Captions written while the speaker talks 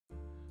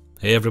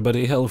Hey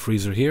everybody,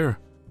 Hellfreezer here,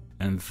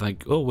 and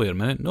oh wait a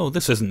minute, no,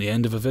 this isn't the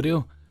end of a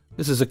video,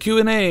 this is a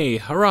Q&A,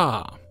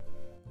 hurrah!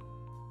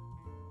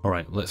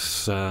 Alright,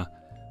 let's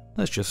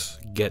just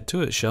get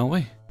to it, shall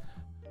we?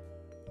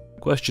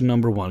 Question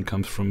number 1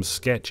 comes from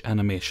Sketch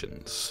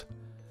Animations.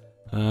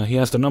 He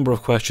asked a number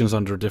of questions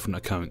under different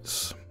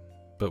accounts,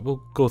 but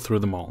we'll go through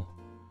them all.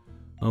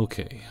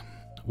 Okay,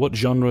 what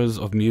genres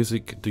of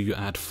music do you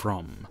add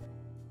from?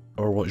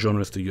 Or what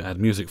genres do you add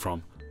music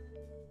from?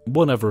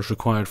 Whatever is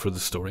required for the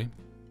story.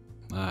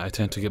 I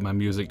tend to get my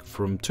music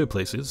from 2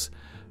 places,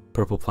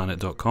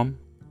 purpleplanet.com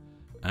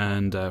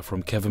and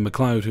from Kevin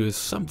MacLeod, who is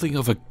something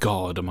of a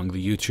god among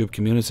the YouTube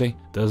community.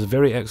 Does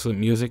very excellent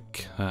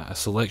music, a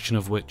selection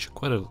of which,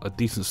 quite a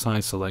decent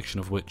sized selection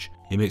of which,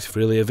 he makes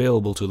freely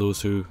available to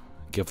those who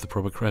give the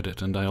proper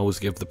credit, and I always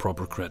give the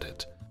proper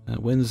credit.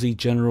 When's the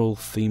general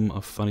theme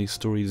of funny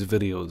stories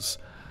videos?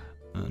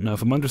 Now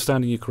if I'm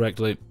understanding you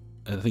correctly,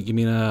 I think you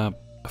mean a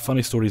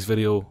funny stories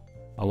video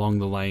along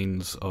the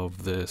lines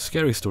of the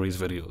scary stories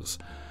videos,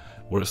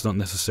 where it's not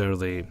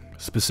necessarily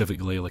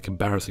specifically like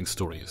embarrassing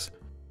stories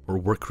or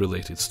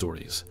work-related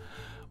stories.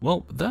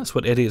 Well, that's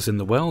what Idiots in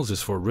the Wells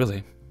is for,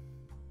 really.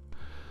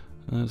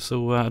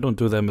 So I don't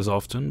do them as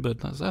often, but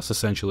that's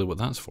essentially what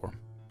that's for.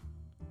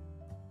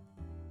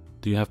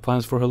 Do you have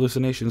plans for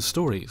hallucination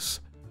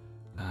stories?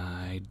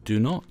 I do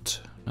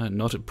not.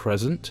 Not at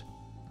present.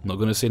 I'm not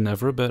going to say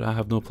never, but I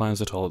have no plans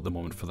at all at the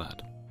moment for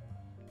that.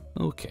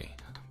 Okay,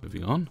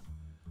 moving on.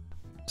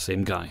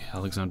 Same guy,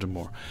 Alexander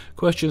Moore.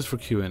 Questions for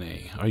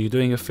Q&A. Are you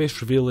doing a face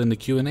reveal in the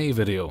Q&A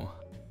video?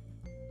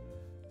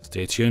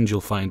 Stay tuned,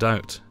 you'll find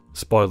out.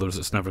 Spoilers,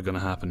 it's never going to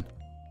happen.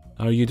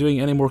 Are you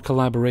doing any more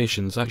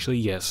collaborations? Actually,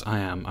 yes, I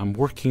am. I'm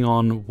working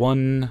on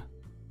one,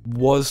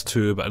 was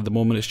 2, but at the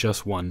moment it's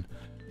just 1.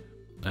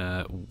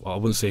 I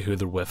wouldn't say who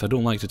they're with. I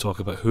don't like to talk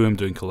about who I'm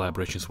doing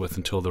collaborations with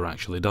until they're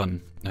actually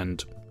done.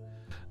 And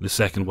the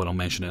second one I'll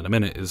mention in a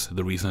minute is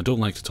the reason I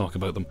don't like to talk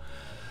about them.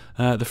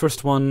 The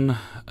first one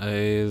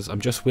is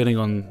I'm just waiting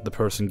on the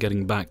person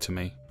getting back to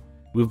me.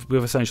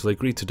 We've essentially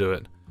agreed to do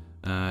it.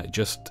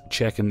 Just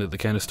checking that the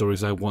kind of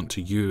stories I want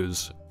to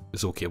use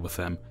is okay with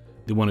them.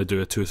 They want to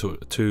do a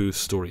two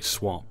story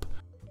swap.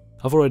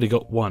 I've already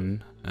got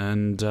one,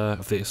 and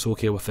if it's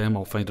okay with them,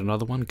 I'll find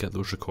another one, get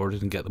those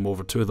recorded and get them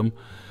over to them.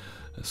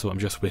 So I'm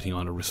just waiting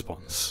on a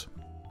response.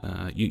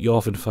 You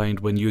often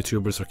find when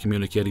YouTubers are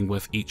communicating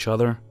with each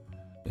other,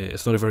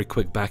 it's not a very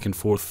quick back and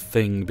forth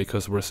thing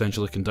because we're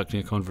essentially conducting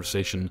a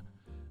conversation,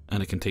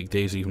 and it can take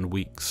days, even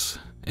weeks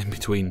in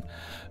between,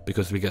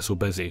 because we get so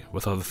busy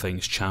with other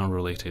things channel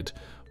related,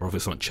 or if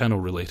it's not channel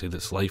related,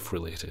 it's life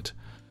related.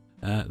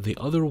 The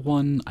other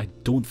one I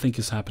don't think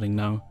is happening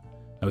now.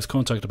 I was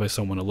contacted by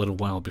someone a little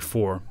while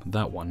before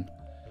that one,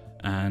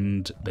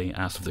 and they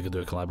asked if they could do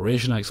a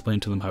collaboration. I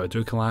explained to them how I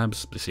do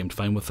collabs, they seemed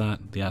fine with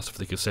that. They asked if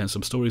they could send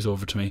some stories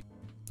over to me.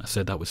 I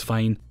said that was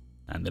fine,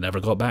 and they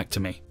never got back to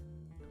me.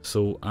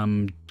 So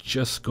I'm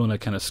just gonna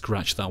kind of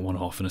scratch that one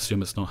off and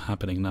assume it's not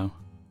happening now.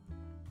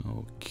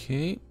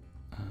 Okay,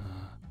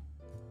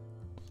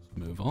 let's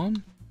move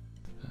on.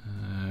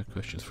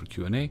 Questions for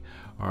Q&A.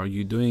 Are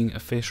you doing a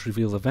face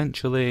reveal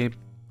eventually?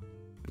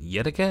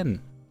 Yet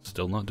again,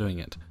 still not doing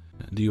it.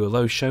 Do you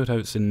allow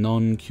shoutouts in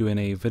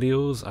non-Q&A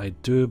videos? I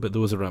do, but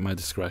those are at my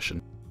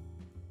discretion.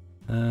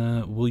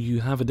 Will you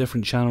have a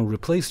different channel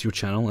replace your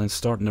channel and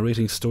start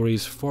narrating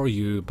stories for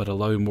you, but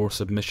allow more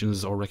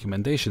submissions or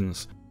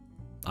recommendations?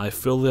 I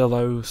fully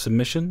allow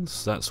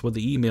submissions. That's what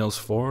the email's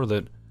for,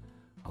 that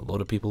a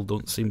lot of people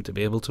don't seem to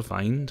be able to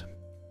find,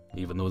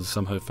 even though they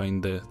somehow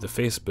find the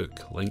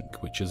Facebook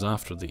link, which is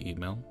after the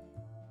email.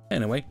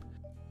 Anyway,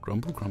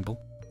 grumble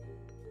grumble.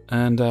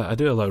 And I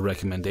do allow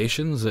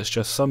recommendations. It's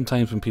just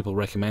sometimes when people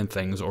recommend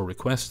things or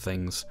request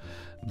things,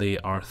 they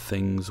are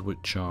things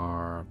which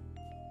are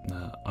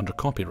under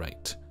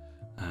copyright,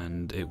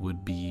 and it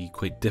would be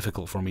quite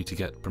difficult for me to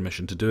get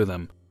permission to do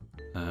them.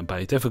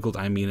 By difficult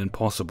I mean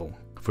impossible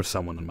for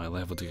someone on my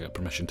level to get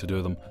permission to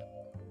do them.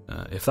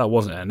 If that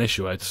wasn't an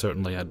issue, I'd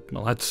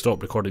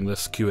stop recording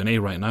this Q&A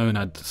right now and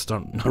I'd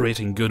start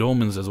narrating Good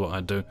Omens is what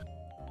I'd do.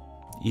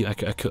 Yeah,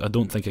 I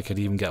don't think I could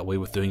even get away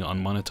with doing it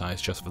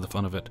unmonetized just for the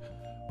fun of it,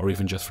 or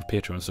even just for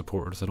Patreon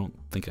supporters. I don't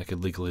think I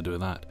could legally do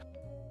that.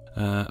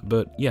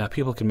 But yeah,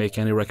 people can make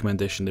any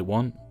recommendation they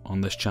want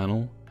on this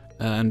channel,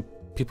 and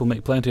people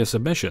make plenty of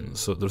submissions,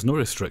 so there's no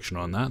restriction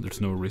on that. There's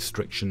no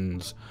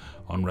restrictions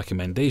on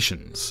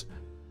recommendations.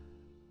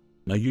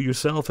 Now you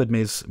yourself had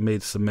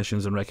made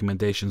submissions and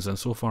recommendations, and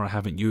so far I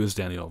haven't used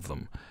any of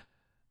them.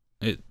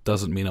 It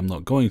doesn't mean I'm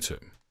not going to.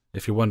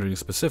 If you're wondering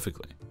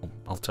specifically,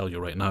 I'll tell you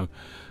right now.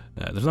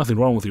 There's nothing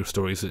wrong with your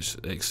stories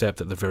except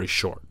that they're very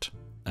short.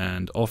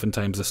 And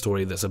oftentimes a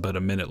story that's about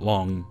a minute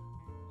long,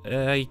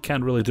 you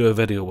can't really do a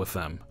video with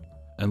them.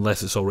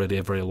 Unless it's already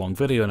a very long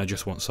video and I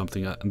just want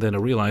something, and then I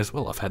realise,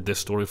 well, I've had this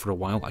story for a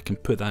while, I can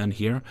put that in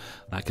here,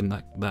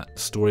 that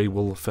story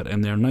will fit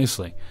in there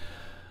nicely.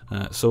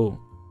 So,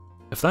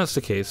 if that's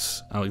the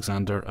case,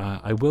 Alexander,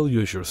 I will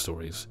use your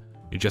stories.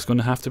 You're just going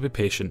to have to be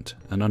patient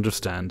and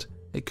understand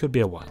it could be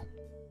a while.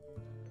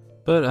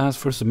 But as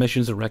for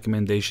submissions or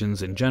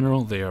recommendations in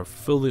general, they are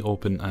fully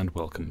open and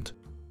welcomed.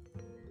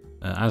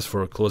 As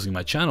for closing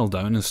my channel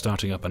down and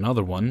starting up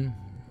another one,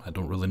 I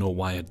don't really know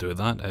why I'd do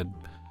that.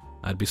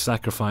 I'd be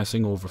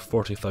sacrificing over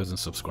 40,000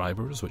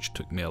 subscribers, which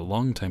took me a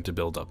long time to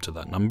build up to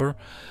that number.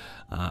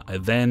 I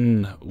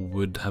then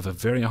would have a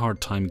very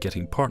hard time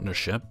getting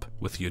partnership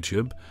with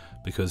YouTube,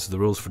 because the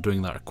rules for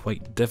doing that are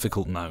quite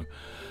difficult now.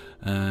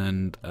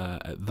 And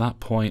at that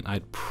point,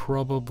 I'd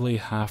probably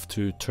have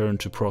to turn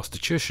to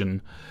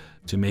prostitution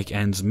to make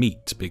ends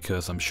meet,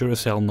 because I'm sure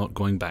as hell not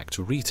going back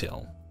to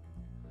retail.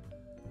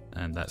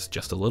 And that's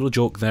just a little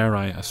joke there.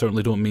 I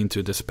certainly don't mean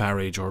to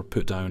disparage or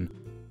put down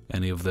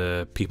any of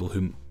the people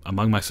who,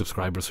 among my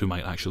subscribers, who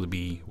might actually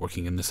be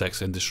working in the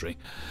sex industry.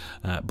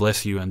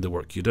 Bless you and the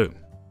work you do.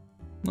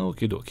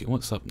 Okie dokie,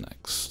 what's up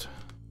next?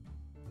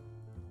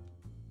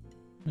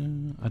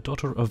 A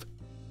daughter of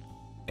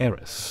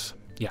Eris.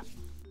 Yeah.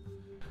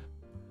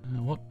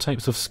 What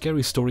types of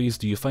scary stories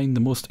do you find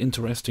the most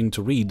interesting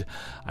to read?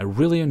 I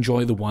really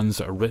enjoy the ones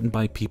that are written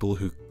by people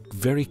who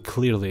very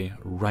clearly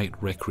write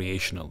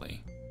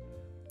recreationally.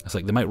 It's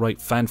like they might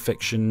write fan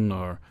fiction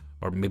or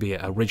maybe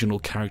original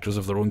characters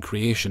of their own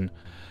creation,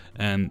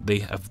 and they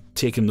have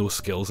taken those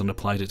skills and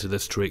applied it to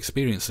this true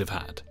experience they've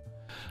had.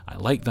 I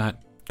like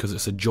that because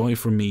it's a joy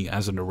for me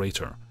as a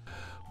narrator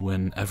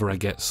whenever I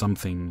get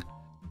something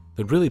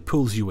that really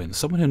pulls you in.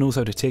 Someone who knows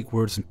how to take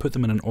words and put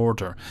them in an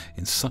order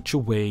in such a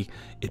way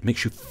it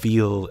makes you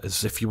feel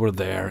as if you were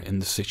there in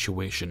the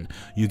situation.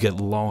 You get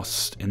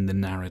lost in the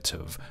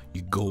narrative.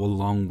 You go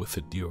along with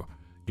it. You're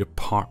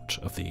part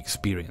of the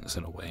experience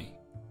in a way.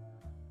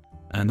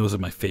 And those are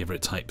my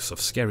favourite types of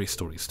scary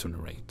stories to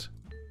narrate.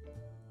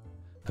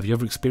 Have you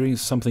ever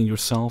experienced something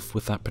yourself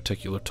with that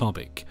particular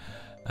topic?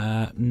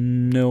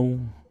 No.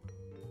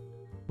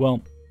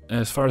 Well,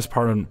 as far as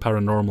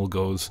paranormal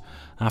goes,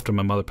 after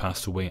my mother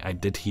passed away, I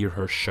did hear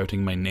her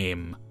shouting my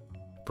name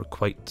for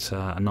quite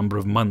a number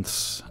of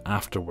months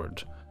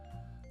afterward.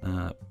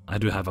 I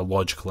do have a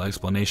logical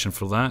explanation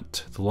for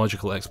that. The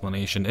logical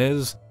explanation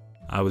is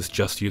I was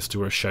just used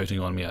to her shouting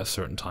on me at a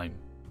certain time.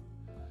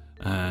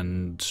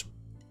 And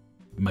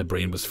my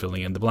brain was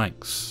filling in the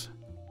blanks.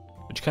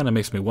 Which kind of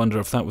makes me wonder,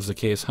 if that was the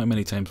case, how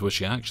many times was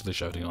she actually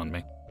shouting on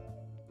me?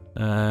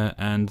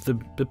 And the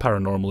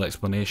paranormal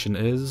explanation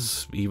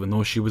is, even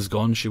though she was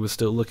gone, she was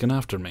still looking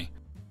after me.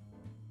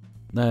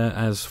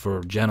 As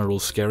for general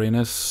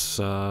scariness,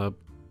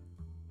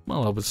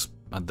 well, I was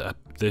at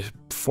the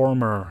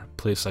former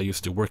place I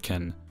used to work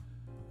in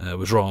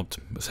was robbed.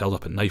 It was held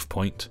up at knife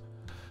point.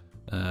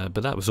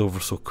 But that was over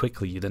so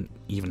quickly, you didn't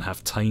even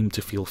have time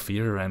to feel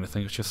fear or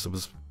anything. It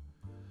was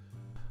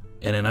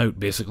in and out,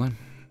 basically.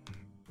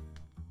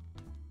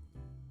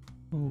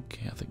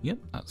 Okay, I think, yep,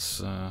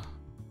 that's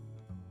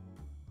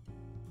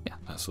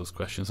those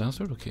questions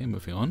answered. Okay,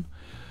 moving on.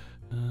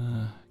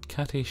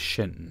 Katie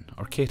Shin,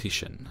 or Katie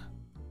Shin.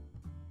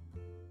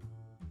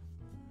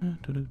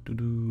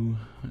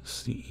 Let's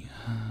see.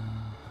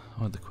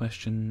 Oh, the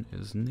question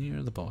is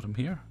near the bottom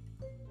here.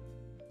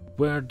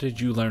 Where did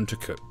you learn to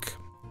cook?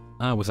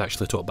 I was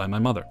actually taught by my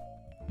mother.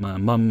 My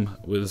mum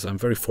was, I'm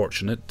very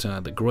fortunate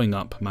that growing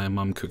up, my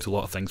mum cooked a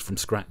lot of things from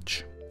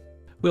scratch.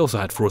 We also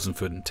had frozen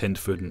food and tinned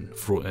food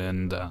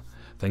and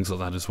things like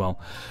that as well.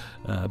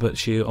 But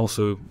she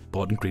also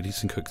bought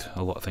ingredients and cooked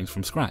a lot of things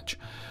from scratch.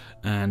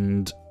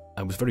 And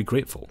I was very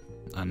grateful.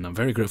 And I'm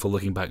very grateful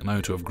looking back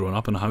now to have grown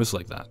up in a house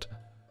like that.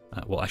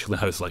 Well, actually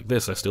a house like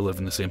this, I still live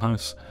in the same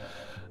house.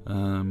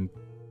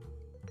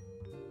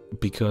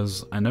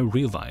 Because I now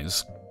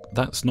realise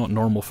that's not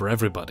normal for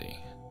everybody.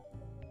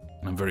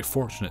 And I'm very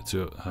fortunate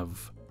to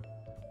have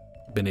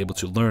been able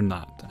to learn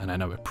that, and I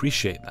now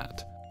appreciate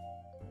that.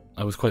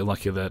 I was quite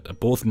lucky that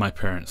both my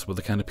parents were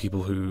the kind of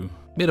people who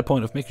made a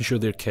point of making sure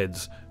their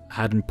kids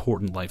had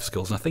important life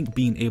skills, and I think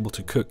being able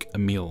to cook a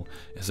meal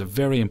is a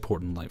very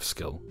important life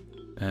skill.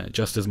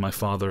 Just as my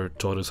father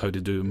taught us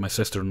my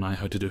sister and I,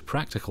 how to do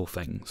practical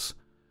things,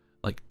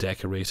 like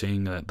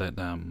decorating,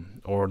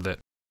 or that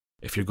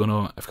if you're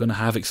gonna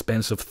have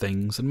expensive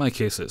things, in my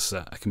case it's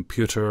a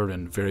computer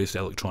and various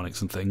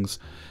electronics and things.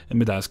 In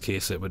my dad's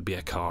case it would be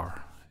his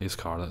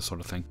car, that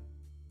sort of thing.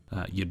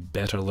 You'd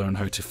better learn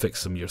how to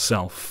fix them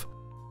yourself,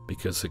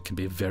 because it can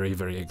be very,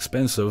 very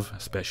expensive,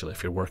 especially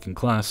if you're working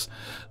class,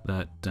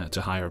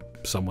 to hire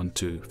someone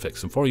to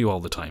fix them for you all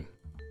the time.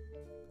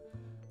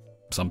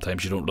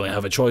 Sometimes you don't really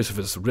have a choice if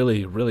it's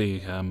really,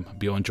 really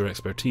beyond your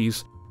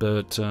expertise,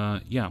 but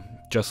yeah,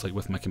 just like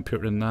with my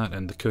computer and that,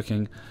 and the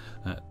cooking,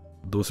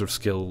 those are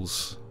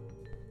skills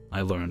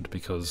I learned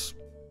because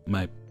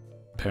my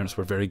parents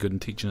were very good in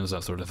teaching us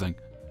that sort of thing.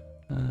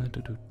 I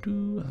think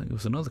there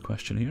was another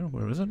question here.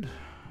 Where is it?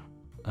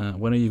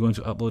 When are you going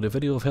to upload a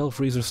video of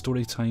Hellfreezer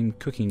Storytime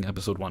Cooking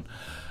Episode 1?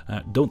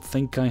 Don't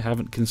think I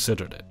haven't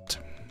considered it.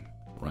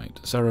 Right,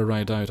 Sarah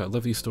Ride Out, I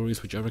love these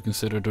stories. Would you ever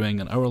consider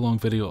doing an hour-long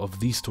video of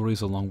these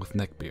stories along with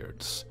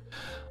neckbeards?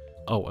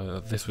 Oh,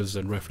 this was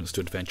in reference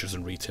to Adventures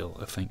in Retail,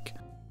 I think.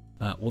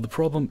 Well, the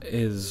problem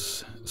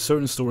is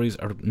certain stories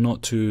are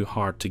not too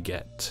hard to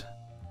get.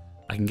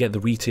 I can get the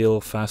retail,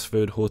 fast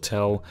food,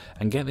 hotel,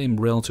 and get them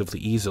relatively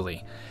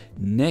easily.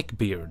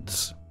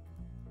 Neckbeards.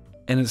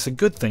 And it's a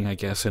good thing, I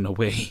guess, in a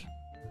way.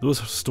 Those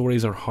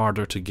stories are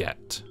harder to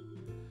get.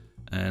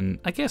 And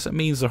I guess it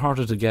means they're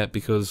harder to get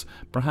because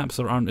perhaps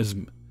there aren't as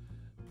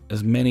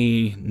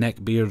many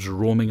neckbeards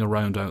roaming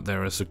around out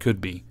there as there could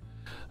be.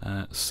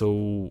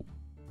 So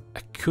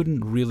I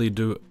couldn't really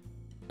do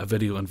a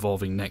video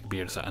involving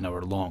neckbeards at an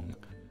hour long.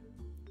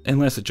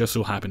 Unless it just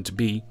so happened to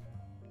be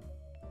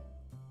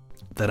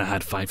that I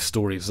had 5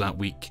 stories that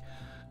week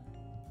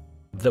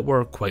that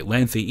were quite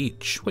lengthy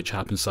each, which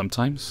happens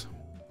sometimes,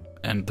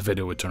 and the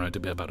video would turn out to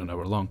be about an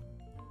hour long.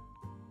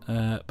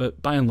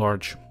 But by and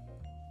large,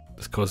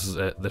 because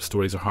the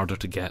stories are harder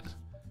to get,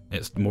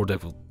 it's more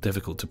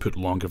difficult to put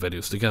longer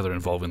videos together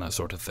involving that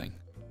sort of thing.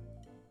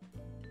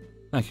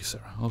 Thank you,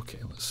 Sarah. Okay,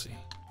 let's see.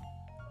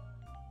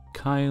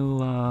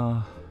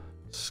 Kyla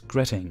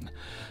Skretting.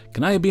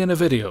 Can I be in a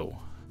video?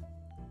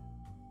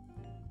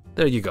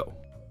 There you go.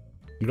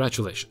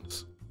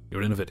 Congratulations.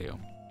 You're in a video.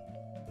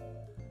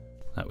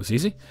 That was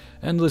easy.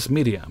 Endless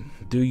Media.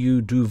 Do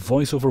you do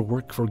voiceover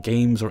work for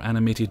games or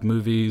animated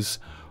movies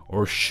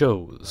or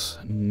shows?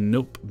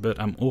 Nope, but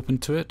I'm open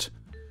to it,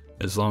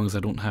 as long as I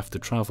don't have to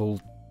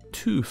travel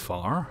too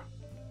far.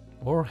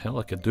 Or hell,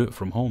 I could do it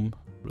from home.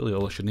 Really,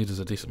 all I should need is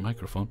a decent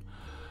microphone.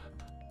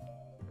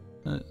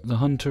 The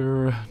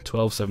Hunter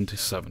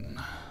 1277.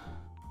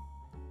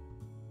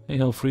 Hey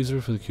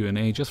Hellfreezer for the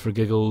Q&A. Just for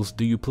giggles,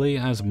 do you play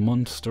as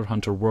Monster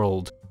Hunter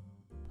World?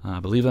 I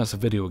believe that's a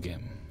video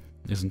game,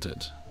 isn't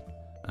it?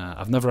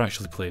 I've never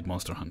actually played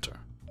Monster Hunter.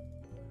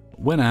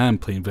 When I am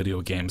playing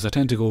video games, I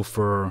tend to go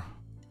for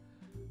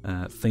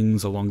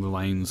things along the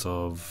lines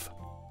of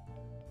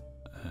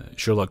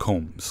Sherlock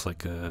Holmes.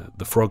 Like the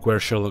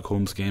Frogware Sherlock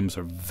Holmes games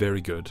are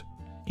very good.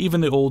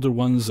 Even the older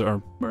ones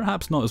are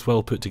perhaps not as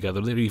well put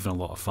together, they're even a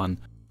lot of fun.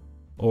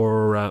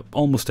 Or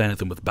almost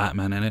anything with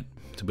Batman in it,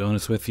 to be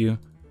honest with you.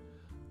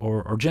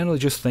 Or generally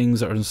just things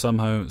that are in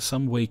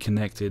some way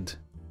connected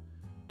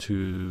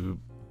to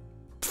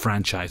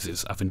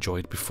franchises I've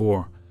enjoyed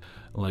before.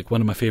 Like one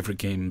of my favourite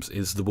games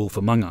is The Wolf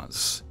Among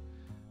Us,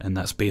 and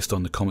that's based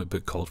on the comic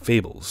book called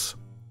Fables.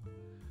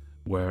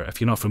 Where,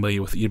 if you're not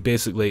familiar with it,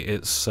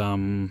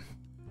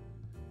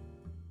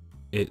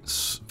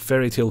 it's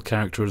fairy tale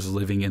characters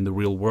living in the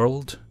real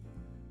world,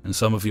 and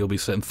some of you will be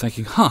sitting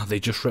thinking, huh, they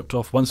just ripped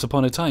off Once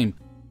Upon a Time.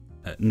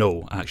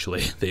 No,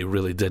 actually, they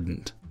really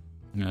didn't.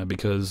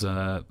 Because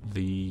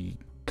the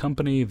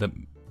company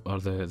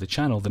the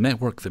channel, the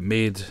network that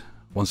made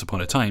Once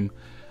Upon a Time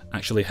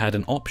actually had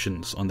an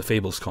options on the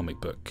Fables comic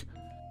book.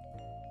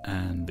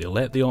 And they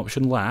let the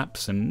option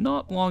lapse, and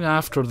not long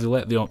after they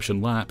let the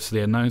option lapse,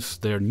 they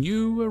announced their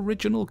new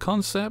original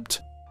concept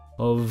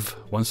of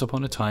Once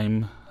Upon a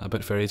Time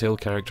about fairy tale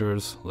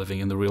characters living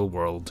in the real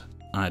world.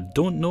 I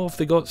don't know if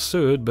they got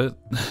sued, but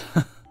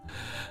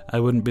I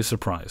wouldn't be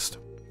surprised.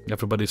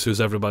 Everybody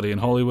sues everybody in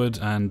Hollywood,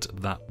 and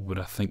I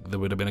think there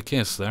would have been a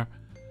case there.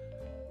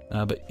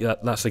 But yeah,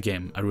 that's a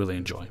game I really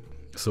enjoy.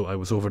 So I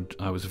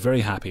was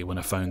very happy when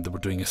I found they were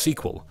doing a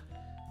sequel,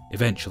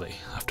 eventually,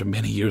 after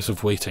many years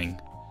of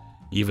waiting,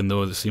 even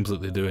though it seems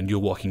like they do a new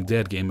Walking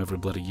Dead game every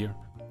bloody year.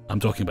 I'm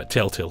talking about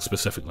Telltale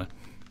specifically.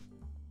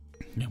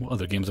 Yeah, what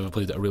other games have I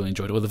played that I really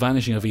enjoyed? Well, The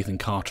Vanishing of Ethan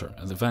Carter.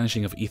 The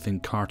Vanishing of Ethan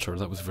Carter,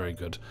 that was very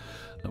good.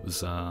 That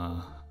was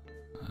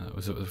it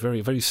was a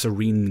very, very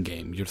serene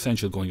game. You're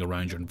essentially going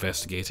around, you're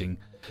investigating,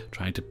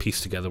 trying to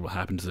piece together what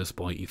happened to this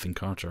boy, Ethan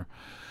Carter.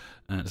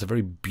 It's a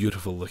very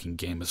beautiful looking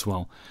game as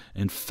well.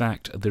 In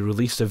fact, they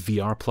released a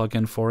VR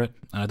plugin for it,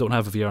 and I don't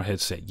have a VR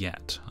headset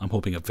yet. I'm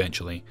hoping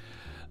eventually,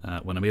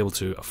 when I'm able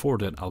to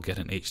afford it, I'll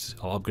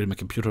upgrade my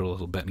computer a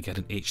little bit and get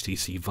an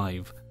HTC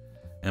Vive.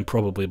 And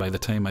probably by the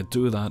time I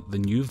do that, the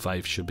new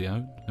Vive should be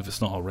out, if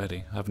it's not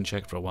already. I haven't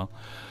checked for a while.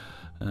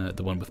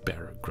 The one with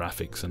better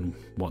graphics and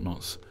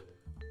whatnots.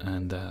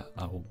 And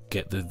I'll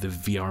get the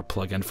VR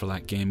plugin for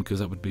that game, because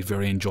that would be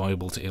very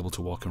enjoyable to able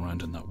to walk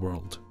around in that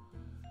world.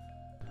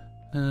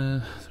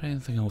 Is there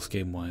anything else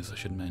game-wise I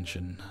should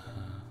mention?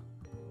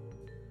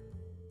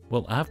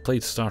 Well, I have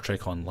played Star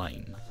Trek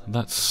Online.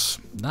 That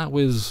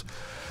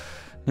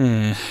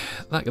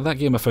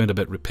game I found a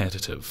bit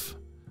repetitive,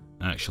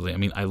 actually. I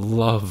mean, I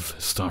love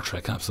Star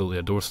Trek, absolutely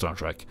adore Star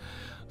Trek.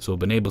 So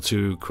being able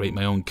to create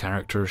my own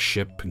character,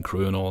 ship and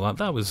crew and all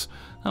that was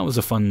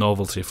a fun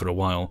novelty for a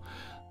while.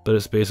 But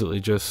it's basically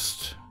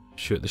just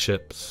shoot the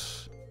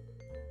ships,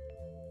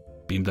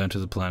 beam down to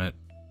the planet,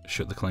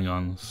 shoot the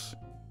Klingons,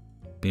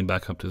 beam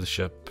back up to the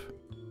ship,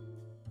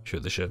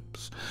 shoot the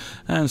ships,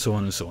 and so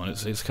on and so on.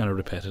 It's kind of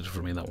repetitive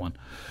for me, that one.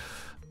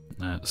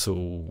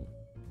 So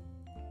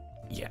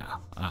yeah,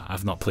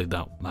 I've not played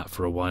that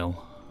for a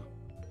while.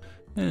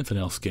 Anything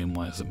else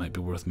game-wise that might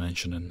be worth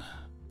mentioning?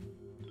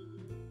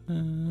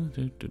 Well,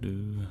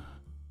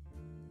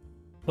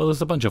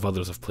 there's a bunch of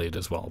others I've played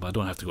as well, but I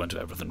don't have to go into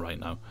everything right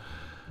now.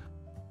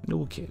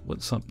 Okay,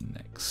 what's up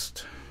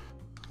next?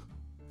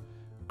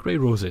 Grey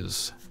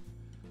Roses.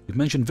 You've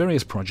mentioned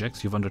various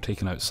projects you've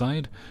undertaken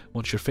outside.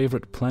 What's your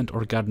favourite plant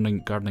or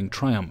gardening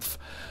triumph?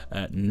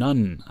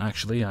 None,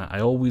 actually.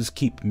 I always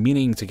keep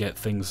meaning to get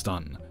things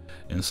done,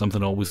 and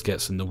something always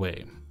gets in the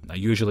way. I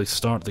usually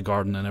start the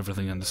garden and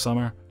everything in the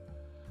summer,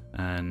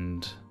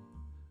 and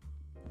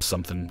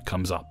something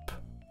comes up.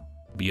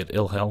 Be it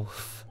ill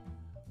health,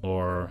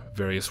 or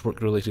various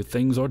work-related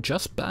things, or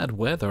just bad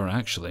weather,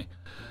 actually.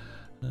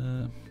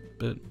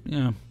 But,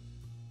 yeah.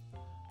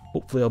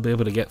 Hopefully I'll be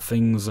able to get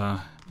things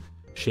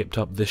shaped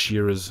up this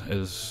year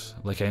as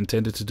like I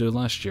intended to do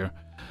last year.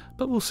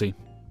 But we'll see.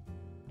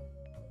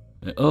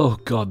 Oh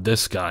god,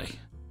 this guy.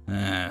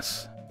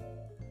 Yes.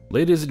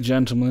 Ladies and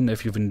gentlemen,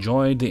 if you've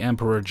enjoyed the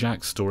Emperor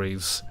Jack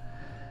stories,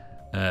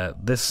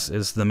 this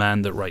is the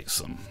man that writes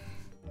them.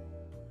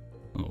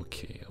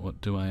 Okay,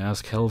 what do I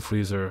ask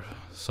Hellfreezer?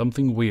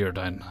 Something weird,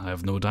 I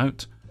have no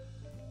doubt.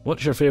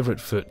 What's your favourite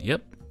foot?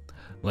 Yep.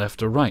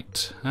 Left or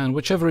right? And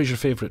whichever is your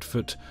favourite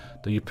foot,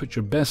 do you put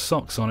your best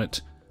socks on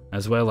it,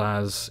 as well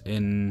as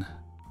in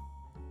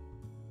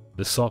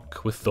the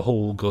sock with the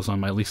hole goes on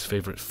my least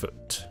favourite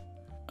foot?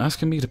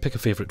 Asking me to pick a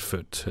favourite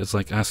foot is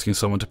like asking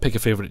someone to pick a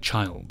favourite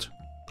child.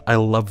 I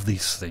love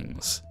these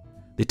things.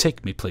 They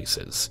take me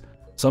places.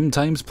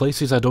 Sometimes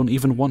places I don't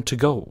even want to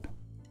go.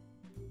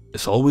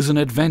 It's always an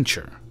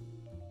adventure.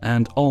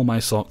 And all my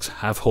socks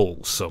have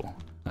holes, so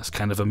that's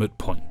kind of a moot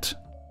point.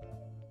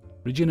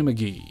 Regina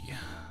McGee.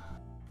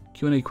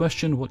 Q&A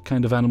question, what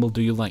kind of animal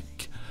do you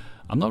like?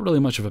 I'm not really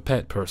much of a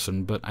pet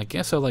person, but I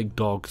guess I like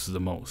dogs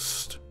the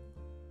most.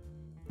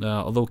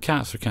 Although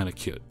cats are kind of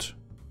cute.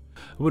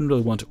 I wouldn't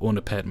really want to own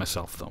a pet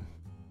myself, though.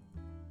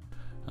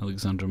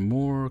 Alexander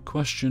Moore,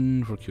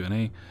 question for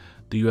Q&A.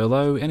 Do you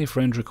allow any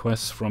friend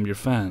requests from your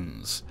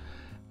fans?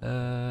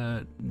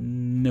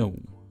 No.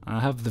 I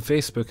have the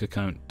Facebook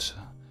account.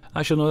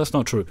 Actually, no, that's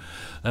not true.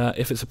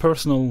 If it's a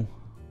personal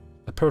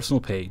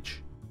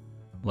page,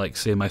 like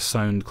say my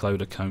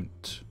SoundCloud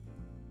account,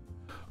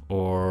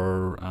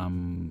 or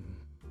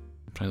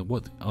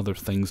what other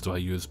things do I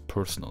use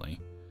personally?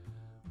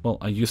 Well,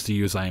 I used to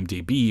use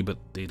IMDb, but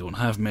they don't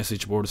have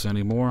message boards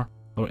anymore,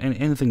 or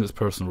anything that's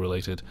personal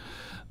related.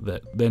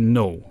 Then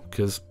no,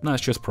 because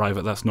that's just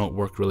private. That's not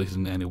work related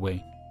in any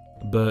way.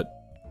 But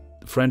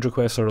friend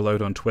requests are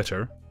allowed on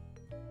Twitter.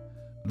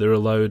 They're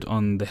allowed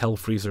on the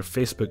Hellfreezer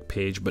Facebook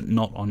page, but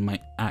not on my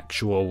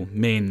actual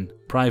main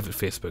private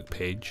Facebook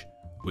page,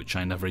 which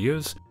I never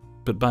use.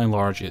 But by and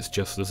large, it's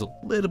just there's a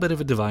little bit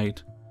of a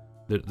divide.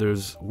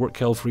 There's work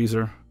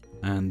Hellfreezer,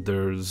 and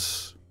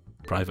there's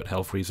private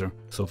Hellfreezer.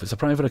 So if it's a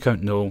private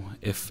account, no.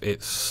 If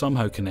it's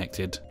somehow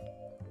connected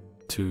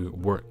to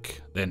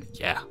work, then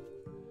yeah.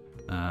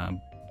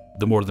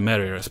 The more the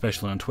merrier,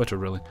 especially on Twitter,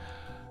 really.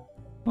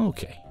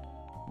 Okay.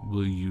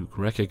 Will you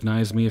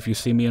recognize me if you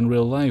see me in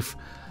real life?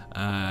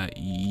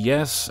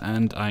 Yes,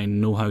 and I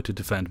know how to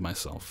defend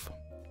myself.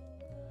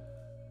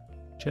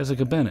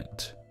 Jessica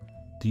Bennett.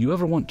 Do you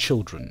ever want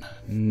children?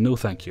 No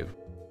thank you.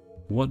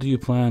 What do you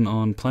plan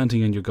on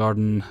planting in your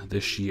garden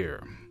this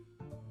year?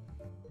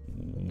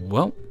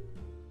 Well,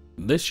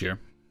 this year,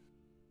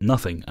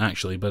 nothing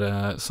actually, but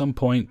at some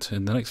point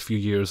in the next few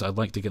years I'd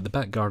like to get the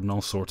back garden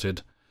all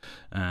sorted,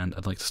 and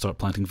I'd like to start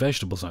planting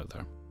vegetables out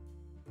there.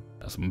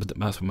 That's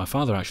what my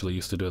father actually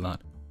used to do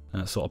that.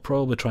 So I'll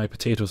probably try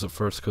potatoes at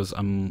first, because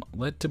I'm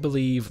led to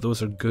believe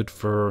those are good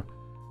for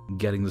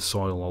getting the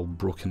soil all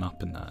broken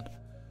up in that.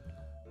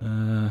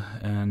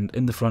 And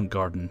in the front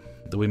garden,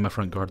 the way my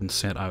front garden's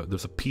set out,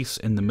 there's a piece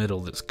in the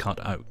middle that's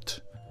cut out.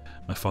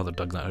 My father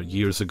dug that out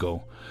years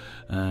ago,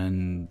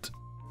 and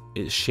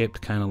it's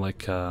shaped kind of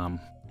like a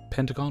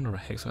pentagon or a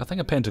hexagon. I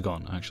think a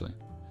pentagon, actually.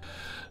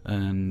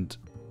 And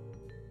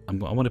I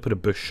want to put a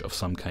bush of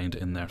some kind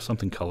in there,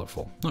 something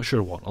colourful. Not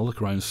sure what. I'll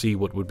look around and see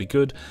what would be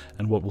good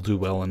and what will do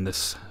well in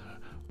this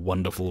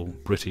wonderful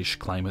British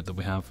climate that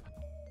we have.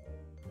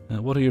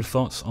 What are your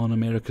thoughts on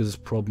America's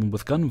problem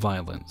with gun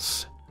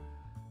violence?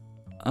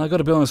 I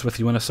gotta be honest with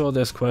you, when I saw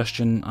this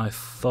question, I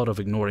thought of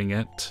ignoring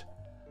it.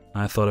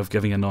 I thought of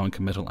giving a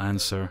non-committal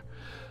answer.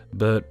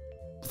 But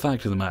the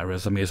fact of the matter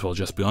is, I may as well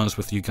just be honest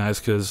with you guys,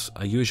 because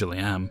I usually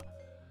am.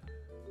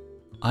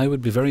 I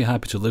would be very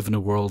happy to live in a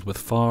world with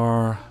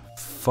far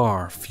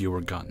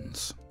fewer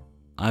guns.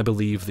 I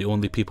believe the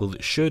only people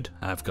that should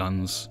have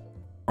guns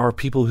are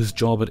people whose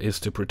job it is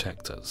to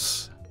protect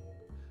us.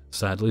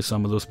 Sadly,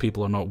 some of those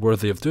people are not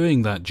worthy of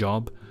doing that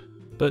job,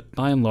 but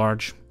by and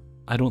large,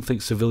 I don't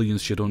think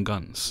civilians should own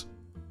guns.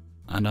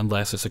 And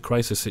unless it's a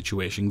crisis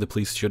situation, the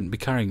police shouldn't be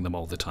carrying them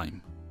all the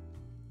time.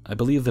 I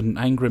believe that an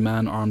angry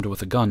man armed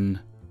with a gun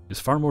is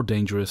far more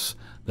dangerous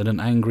than an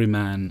angry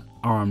man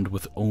armed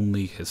with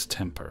only his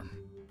temper.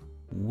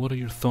 What are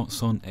your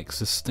thoughts on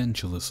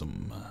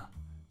existentialism?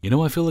 You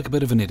know, I feel like a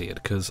bit of an idiot,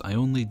 because I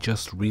only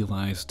just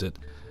realised that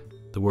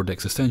the word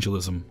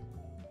existentialism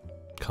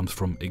comes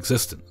from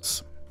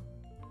existence.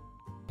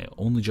 I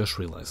only just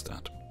realised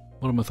that.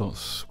 What are my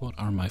thoughts? What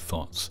are my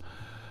thoughts?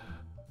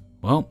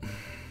 Well,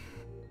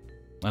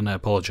 and I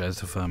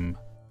apologise if I'm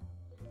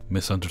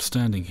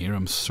misunderstanding here,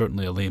 I'm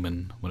certainly a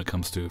layman when it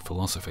comes to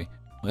philosophy.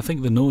 I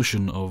think the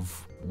notion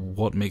of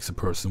what makes a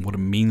person, what it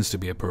means to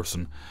be a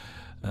person.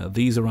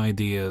 These are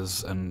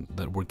ideas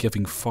that we're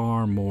giving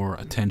far more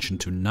attention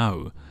to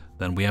now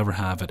than we ever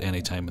have at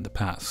any time in the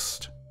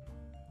past.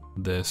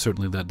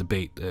 Certainly that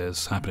debate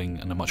is happening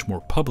in a much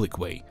more public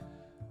way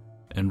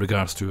in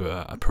regards to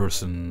a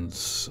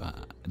person's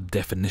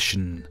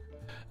definition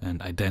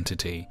and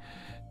identity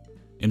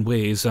in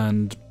ways,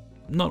 and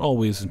not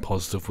always in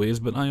positive ways,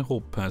 but I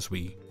hope as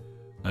we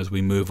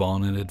move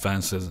on and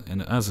advance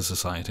as a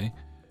society,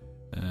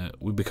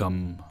 we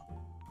become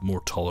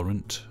more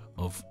tolerant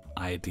of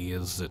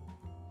ideas that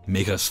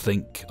make us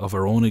think of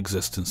our own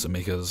existence, that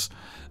make us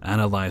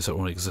analyze our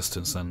own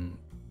existence than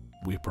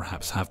we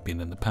perhaps have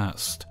been in the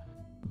past.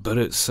 But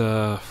it's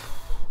a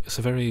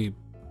very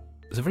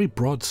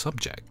broad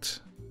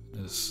subject,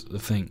 is the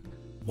thing.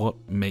 What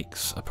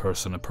makes a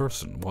person a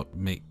person? What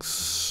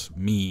makes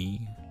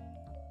me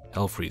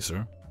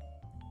Hellfreezer?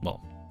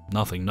 Well,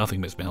 nothing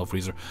makes me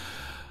Hellfreezer.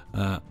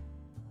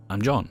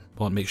 I'm John.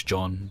 What makes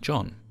John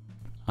John?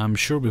 I'm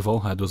sure we've all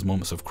had those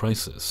moments of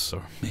crisis,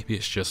 or maybe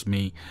it's just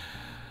me,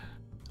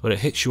 where it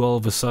hits you all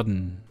of a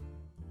sudden.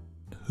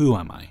 Who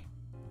am I?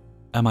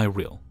 Am I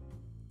real?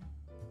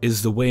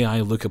 Is the way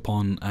I look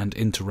upon and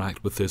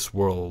interact with this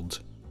world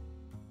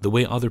the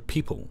way other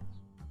people?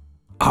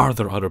 Are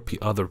there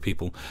other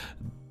people?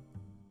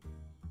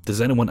 Does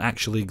anyone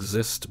actually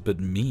exist but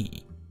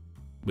me?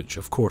 Which,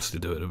 of course, they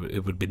do.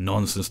 It would be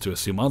nonsense to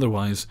assume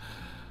otherwise.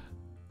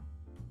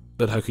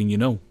 But how can you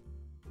know?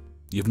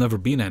 You've never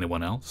been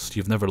anyone else.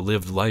 You've never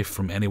lived life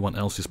from anyone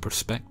else's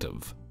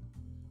perspective.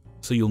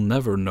 So you'll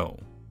never know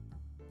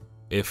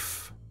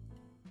if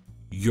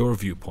your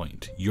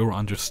viewpoint, your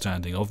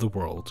understanding of the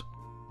world,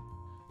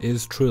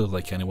 is truly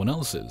like anyone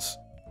else's.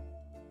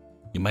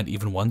 You might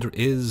even wonder,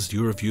 is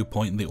your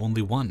viewpoint the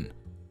only one?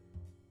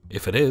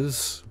 If it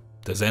is,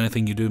 does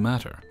anything you do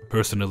matter?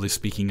 Personally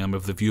speaking, I'm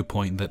of the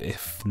viewpoint that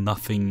if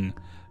nothing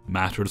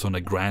matters on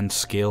a grand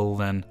scale,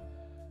 then,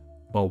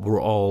 well,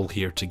 we're all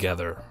here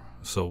together,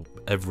 so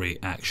every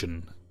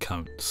action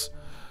counts.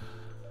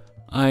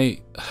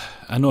 I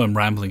know I'm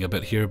rambling a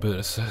bit here, but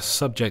it's a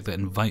subject that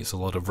invites a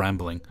lot of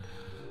rambling.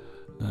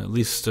 At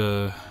least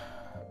for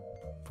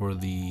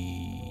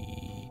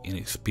the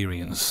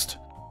inexperienced.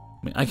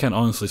 I mean, I can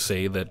honestly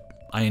say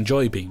that I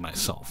enjoy being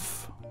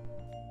myself,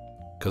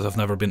 because I've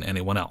never been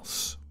anyone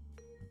else.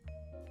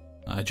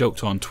 I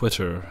joked on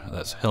Twitter,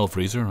 that's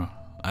Hellfreezer,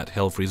 at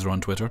Hellfreezer on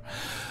Twitter,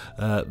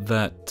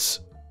 that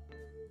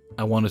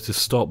I wanted to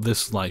stop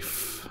this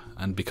life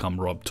and become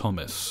Rob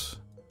Thomas.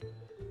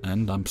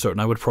 And I'm certain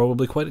I would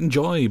probably quite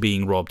enjoy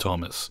being Rob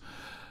Thomas.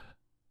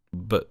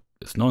 But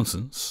it's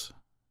nonsense,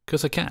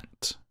 because I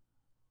can't.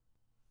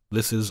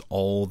 This is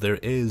all there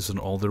is and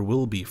all there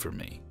will be for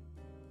me.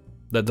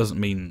 That doesn't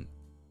mean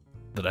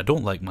that I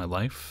don't like my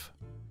life.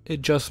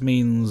 It just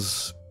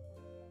means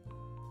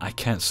I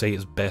can't say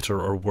it's better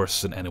or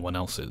worse than anyone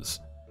else's,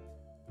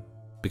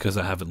 because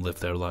I haven't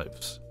lived their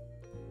lives.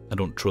 I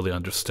don't truly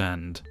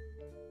understand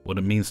what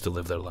it means to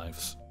live their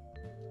lives.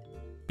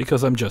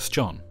 Because I'm just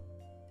John,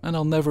 and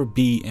I'll never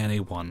be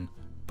anyone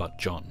but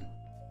John.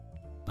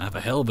 I have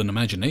a hell of an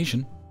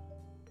imagination.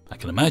 I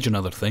can imagine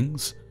other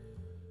things,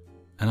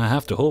 and I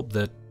have to hope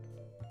that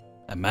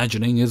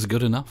imagining is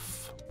good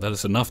enough, that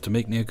it's enough to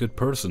make me a good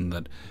person,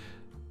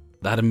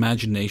 that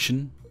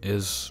imagination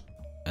is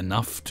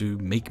enough to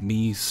make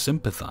me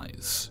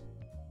sympathize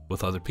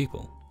with other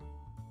people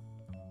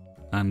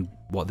and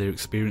what their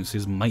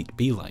experiences might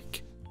be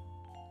like.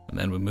 And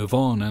then we move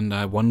on, and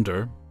I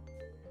wonder,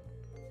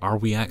 are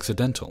we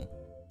accidental?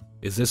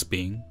 Is this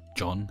being,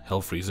 John,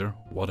 Hellfreezer,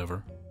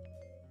 whatever,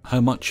 how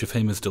much of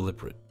him is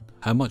deliberate?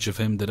 How much of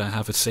him did I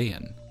have a say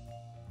in?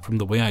 From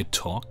the way I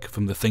talk,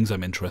 from the things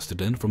I'm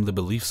interested in, from the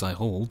beliefs I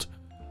hold,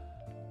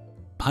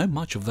 how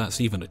much of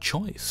that's even a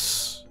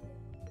choice?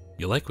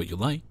 You like what you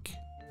like.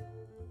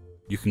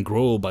 You can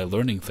grow by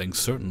learning things,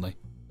 certainly.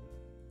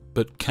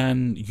 But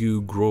can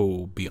you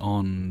grow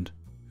beyond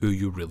who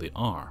you really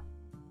are?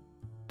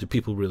 Do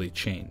people really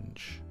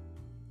change?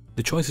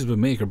 The choices we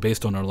make are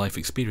based on our life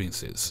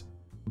experiences,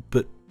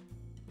 but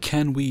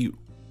can we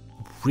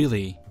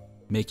really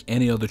make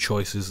any other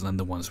choices than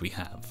the ones we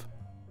have?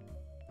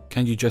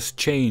 Can you just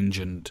change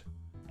and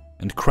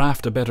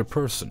craft a better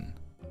person?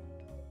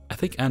 I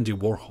think Andy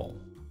Warhol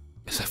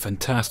is a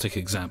fantastic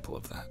example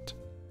of that.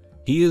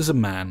 He is a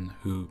man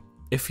who,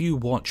 if you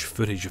watch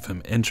footage of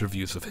him,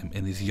 interviews of him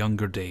in his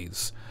younger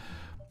days,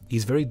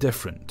 he's very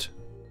different.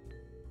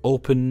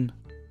 Open,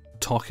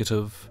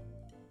 talkative,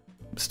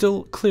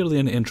 still clearly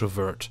an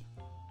introvert,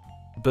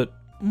 but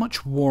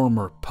much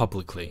warmer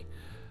publicly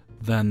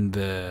than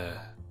the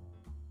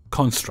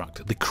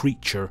construct, the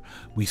creature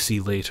we see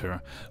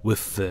later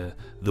with the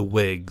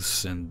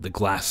wigs and the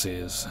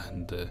glasses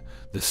and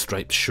the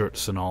striped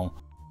shirts and all.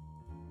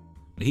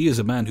 He is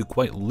a man who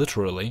quite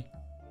literally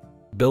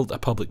built a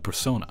public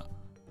persona.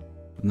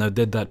 Now,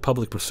 did that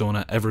public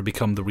persona ever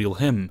become the real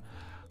him?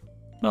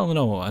 Well,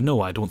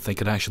 no, I don't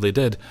think it actually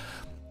did.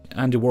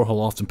 Andy Warhol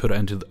often put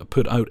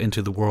out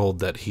into the world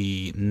that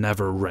he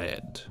never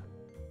read.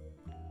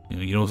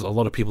 You know, a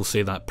lot of people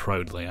say that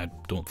proudly. I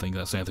don't think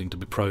that's anything to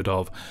be proud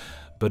of.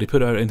 But he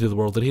put out into the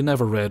world that he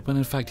never read, when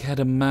in fact he had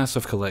a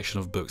massive collection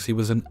of books. He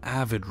was an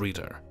avid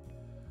reader.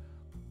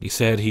 He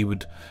said he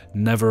would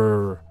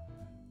never...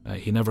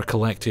 he never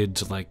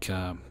collected, like,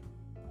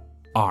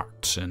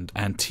 art and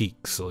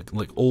antiques,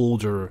 like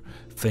older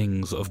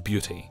things of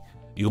beauty.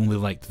 He only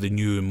liked the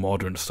new,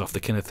 modern stuff, the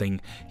kind of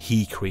thing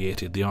he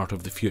created, the art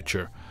of the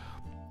future.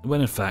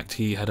 When in fact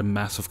he had a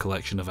massive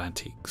collection of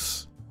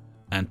antiques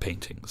and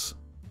paintings.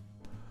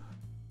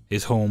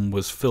 His home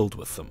was filled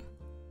with them.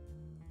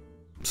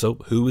 So,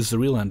 who is the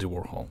real Andy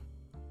Warhol?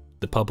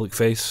 The public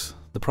face,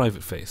 the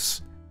private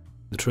face,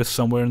 the truth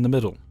somewhere in the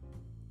middle?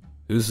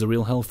 Who's the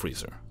real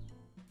Hellfreezer?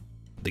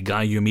 The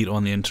guy you meet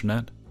on the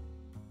internet?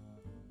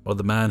 Or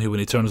the man who,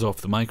 when he turns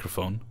off the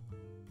microphone,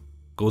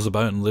 goes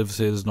about and lives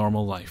his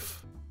normal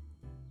life?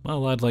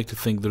 Well, I'd like to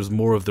think there's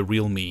more of the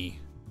real me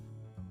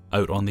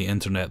out on the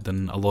internet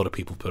than a lot of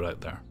people put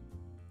out there.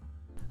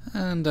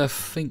 And I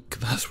think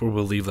that's where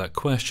we'll leave that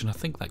question. I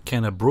think that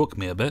kind of broke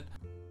me a bit.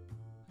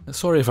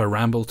 Sorry if I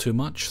rambled too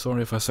much,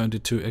 sorry if I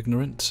sounded too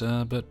ignorant,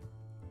 but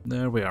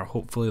there we are.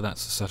 Hopefully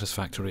that's a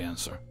satisfactory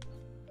answer.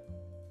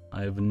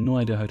 I have no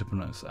idea how to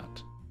pronounce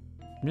that.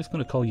 I'm just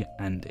going to call you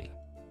Andy.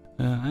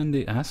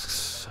 Andy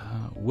asks,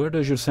 where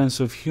does your sense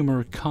of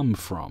humour come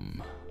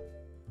from?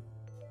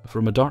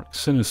 From a dark,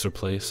 sinister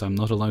place I'm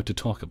not allowed to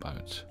talk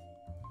about.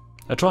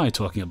 I tried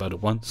talking about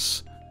it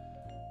once.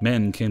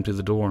 Men came to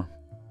the door.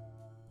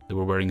 They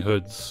were wearing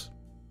hoods.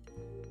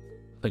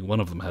 I think one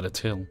of them had a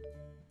tail.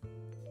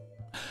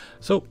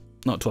 So,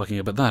 not talking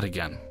about that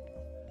again.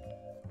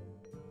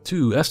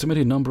 2.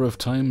 Estimated number of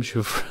times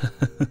you've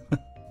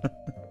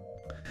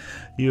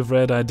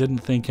read I didn't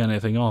think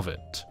anything of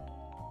it.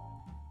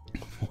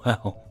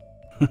 Well.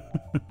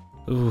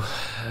 Ooh,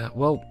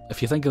 well,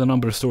 if you think of the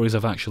number of stories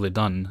I've actually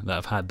done that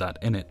have had that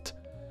in it,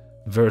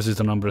 versus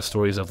the number of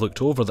stories I've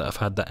looked over that have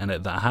had that in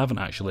it that I haven't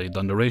actually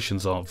done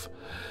narrations of,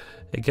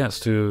 it gets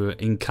to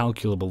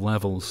incalculable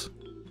levels.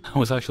 I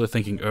was actually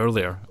thinking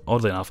earlier,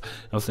 oddly enough,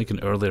 I was thinking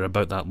earlier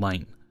about that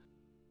line.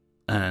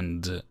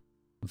 And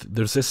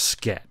there's this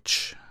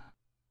sketch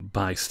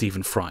by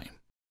Stephen Fry.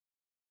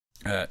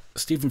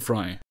 Stephen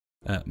Fry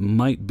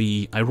might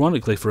be,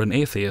 ironically for an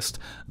atheist,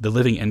 the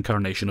living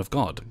incarnation of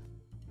God.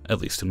 At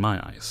least in my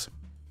eyes.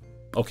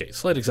 Okay,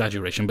 slight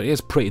exaggeration, but he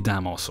is pretty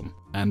damn awesome.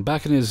 And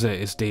back in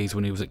his days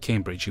when he was at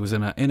Cambridge, he was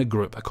in a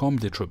group, a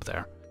comedy troupe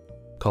there,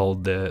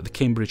 called the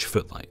Cambridge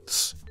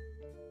Footlights.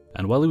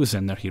 And while he was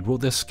in there, he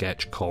wrote this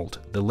sketch called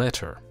The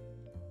Letter.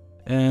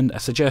 And I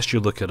suggest you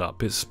look it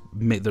up.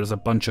 There's a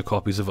bunch of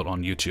copies of it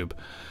on YouTube.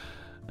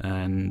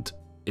 And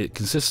it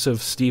consists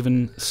of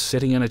Stephen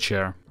sitting in a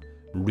chair,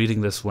 reading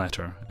this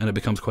letter, and it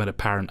becomes quite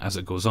apparent as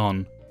it goes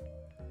on.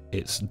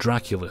 It's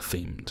Dracula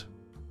themed.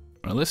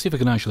 Right, let's see if I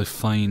can actually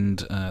find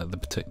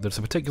there's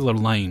a particular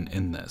line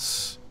in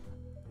this.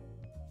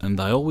 And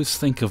I always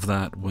think of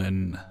that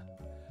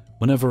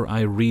whenever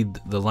I read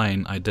the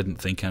line I didn't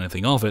think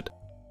anything of it,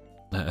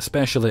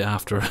 especially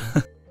after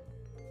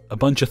a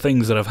bunch of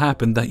things that have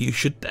happened that you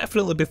should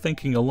definitely be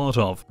thinking a lot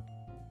of.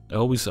 I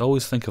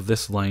always think of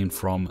this line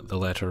from The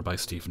Letter by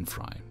Stephen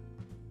Fry.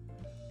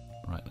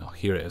 Right, now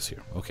here it is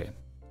here. Okay.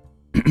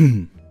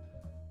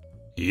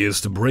 He is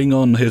to bring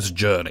on his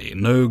journey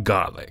no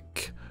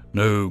garlic,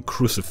 no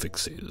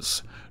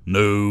crucifixes,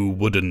 no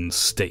wooden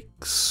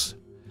stakes.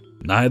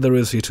 Neither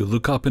is he to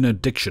look up in a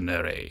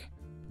dictionary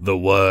the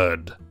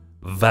word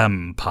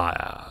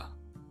vampire.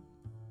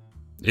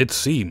 It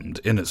seemed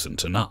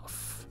innocent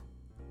enough.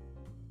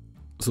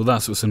 So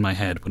that's what's in my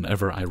head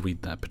whenever I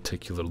read that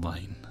particular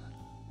line.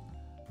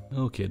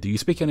 Okay, do you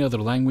speak any other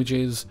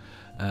languages?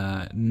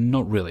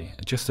 Not really.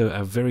 Just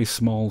a very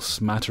small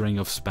smattering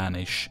of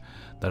Spanish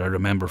that I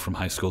remember from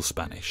high school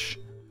Spanish.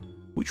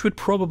 Which would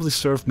probably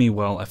serve me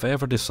well if I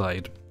ever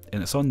decide,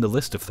 and it's on the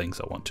list of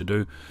things I want to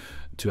do,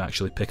 to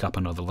actually pick up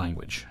another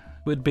language.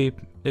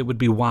 It would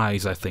be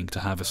wise, I think, to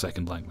have a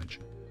second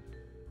language.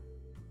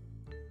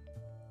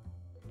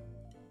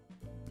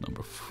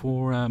 Number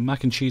 4,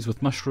 mac and cheese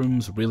with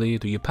mushrooms. Really?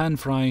 Do you pan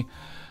fry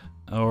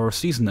or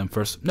season them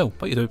first? No,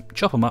 what you do,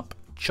 chop them up,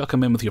 chuck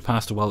them in with your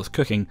pasta while it's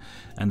cooking,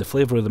 and the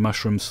flavour of the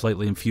mushrooms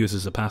slightly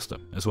infuses the pasta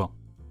as well.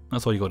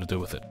 That's all you got to do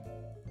with it.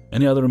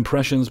 Any other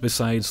impressions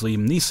besides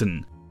Liam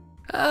Neeson?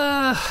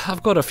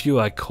 I've got a few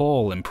I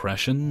call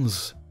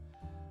impressions.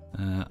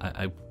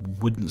 I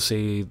wouldn't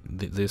say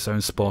they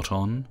sound spot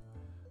on.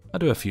 I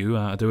do a few.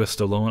 I do a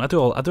Stallone. I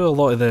do a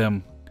lot of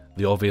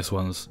the obvious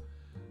ones.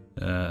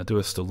 I do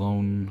a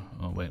Stallone.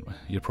 Oh wait,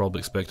 you're probably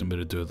expecting me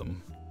to do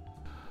them.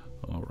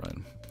 All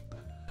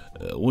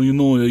right. Well, you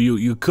know,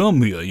 you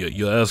come here,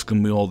 you're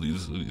asking me all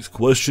these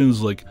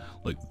questions, like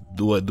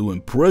do I do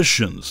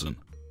impressions? And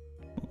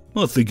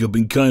I think you've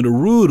been kind of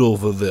rude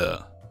over there.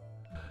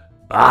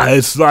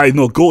 It's right,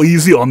 no, go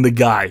easy on the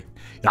guy.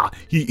 Yeah,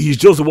 he's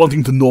just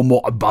wanting to know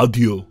more about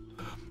you.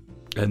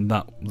 And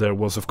that there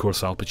was, of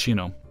course, Al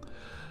Pacino.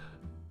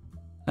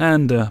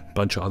 And a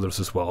bunch of others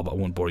as well, but I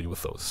won't bore you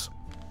with those.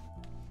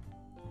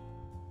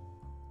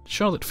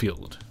 Charlotte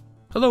Field.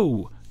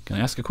 Hello, can I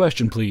ask a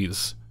question,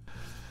 please?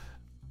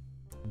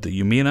 do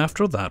you mean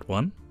after that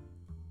one?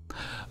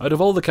 Out of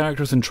all the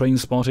characters in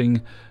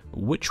Trainspotting,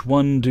 which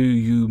one do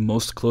you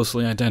most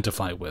closely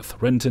identify with?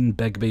 Renton,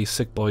 Begbie,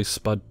 Sick Boy,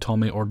 Spud,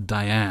 Tommy, or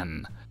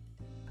Diane?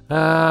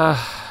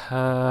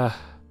 Diane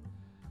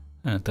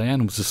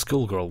was the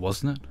schoolgirl,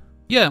 wasn't it?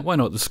 Yeah, why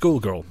not the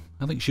schoolgirl?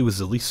 I think she was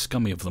the least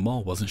scummy of them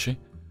all, wasn't she?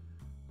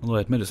 Although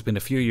I admit it's been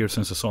a few years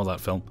since I saw that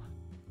film.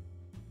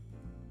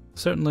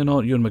 Certainly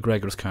not Ewan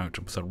McGregor's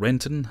character. Was it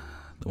Renton?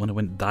 The one who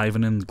went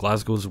diving in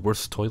Glasgow's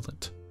worst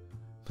toilet?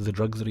 For the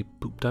drugs that he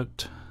pooped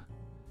out?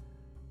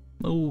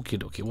 Okie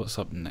dokie, what's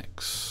up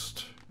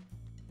next?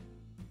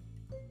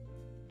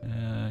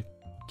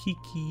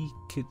 Kiki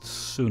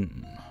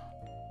Kitsune.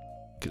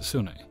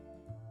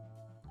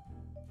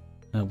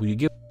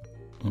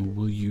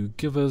 Will you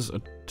give us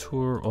a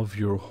tour of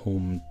your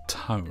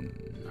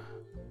hometown?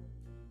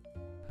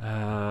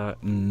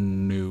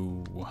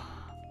 No.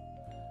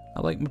 I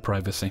like my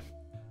privacy.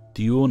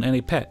 Do you own any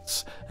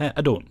pets?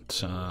 I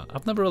don't.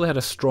 I've never really had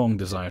a strong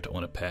desire to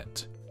own a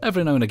pet.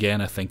 Every now and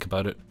again I think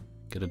about it.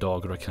 Get a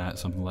dog or a cat,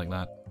 something like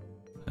that.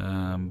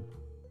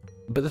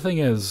 But the thing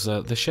is,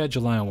 the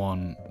schedule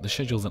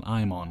that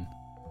I'm on,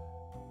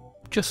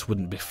 just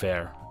wouldn't be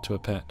fair to a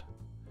pet.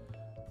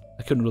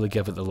 I couldn't really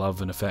give it the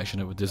love and affection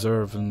it would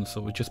deserve, and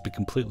so it would just be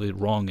completely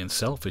wrong and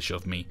selfish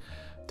of me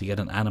to get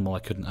an animal I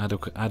couldn't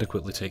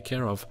adequately take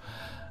care of.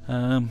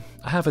 I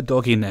have a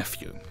doggy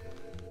nephew,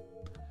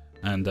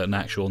 and an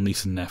actual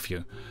niece and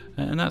nephew,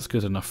 and that's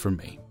good enough for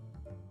me.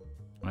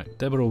 Right,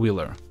 Deborah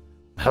Wheeler.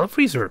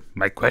 Hellfreezer,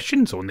 my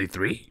question's only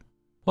 3.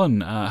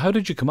 1. How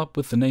did you come up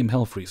with the name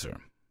Hellfreezer?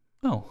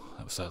 Well,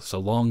 that's a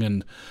long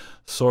and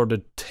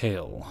sordid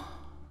tale.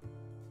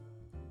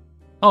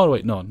 Oh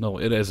wait, no,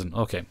 it isn't.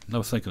 Okay, I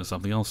was thinking of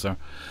something else there.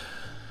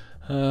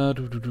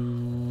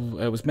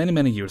 It was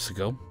many years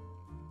ago,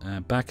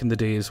 back in the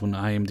days when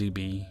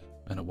IMDb,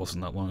 and it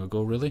wasn't that long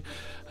ago really,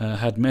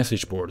 had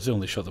message boards. They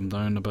only shut them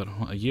down about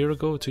a year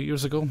ago, 2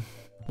 years ago.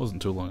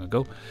 Wasn't too long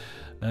ago.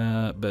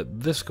 But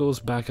this goes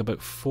back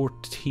about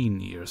 14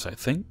 years, I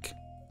think,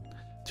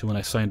 to when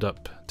I signed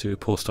up to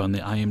post on the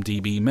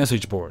IMDb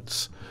message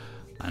boards.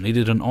 I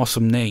needed an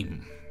awesome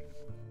name.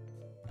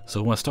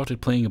 So I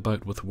started playing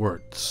about with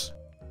words,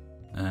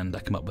 and I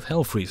came up with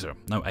Hellfreezer.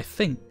 Now I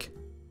think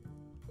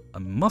I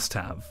must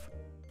have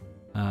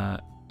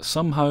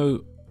somehow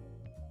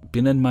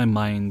been in my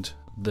mind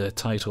the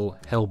title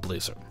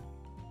Hellblazer,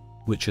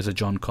 which is a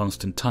John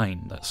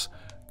Constantine, that's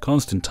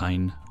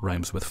Constantine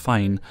rhymes with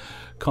fine,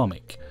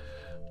 comic.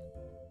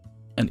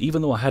 And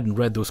even though I hadn't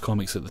read those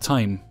comics at the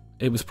time,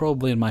 it was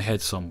probably in my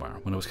head somewhere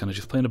when I was kind of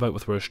just playing about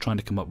with words, trying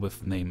to come up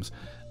with names,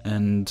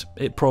 and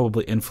it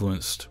probably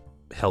influenced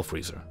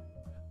Hellfreezer.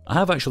 I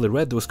have actually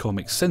read those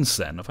comics since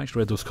then. I've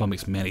actually read those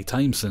comics many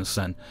times since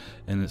then,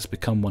 and it's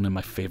become one of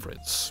my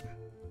favourites.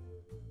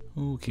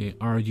 Okay,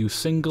 are you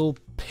single?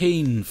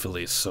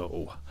 Painfully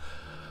so.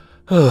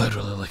 Oh, I'd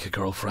really like a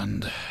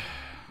girlfriend.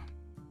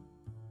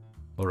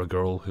 Or a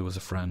girl who was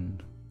a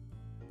friend.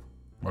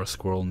 Or a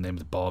squirrel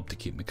named Bob to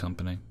keep me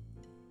company.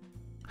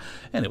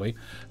 Anyway,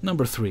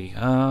 number 3.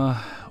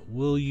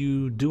 Will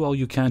you do all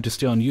you can to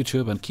stay on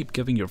YouTube and keep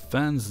giving your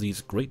fans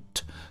these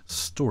great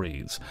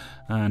stories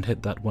and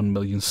hit that 1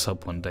 million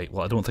sub one day?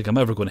 Well, I don't think I'm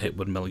ever going to hit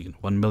 1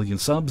 million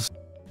subs.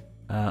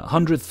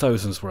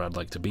 100,000 is where I'd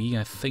like to be.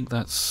 I think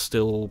that's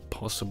still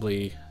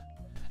possibly,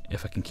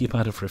 if I can keep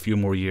at it for a few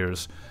more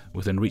years,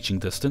 within reaching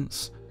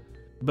distance.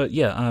 But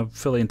yeah, I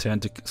fully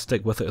intend to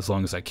stick with it as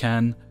long as I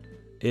can.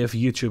 If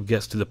YouTube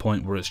gets to the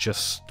point where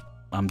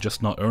I'm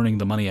just not earning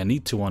the money I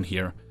need to on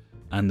here,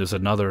 and there's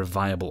another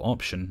viable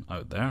option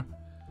out there,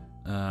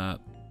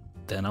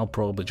 then I'll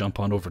probably jump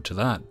on over to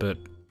that. But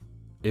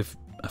if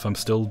I'm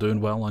still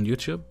doing well on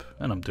YouTube,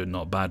 and I'm doing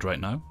not bad right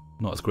now,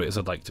 not as great as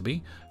I'd like to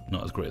be,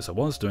 not as great as I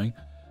was doing,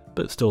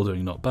 but still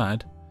doing not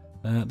bad,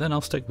 then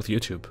I'll stick with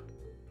YouTube.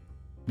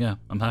 Yeah,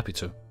 I'm happy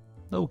to.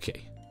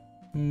 Okay,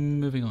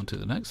 moving on to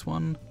the next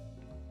one.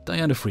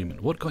 Diana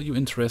Freeman, what got you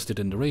interested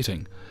in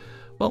narrating?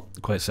 Well,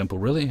 quite simple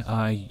really.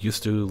 I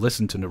used to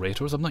listen to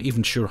narrators. I'm not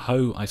even sure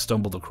how I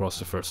stumbled across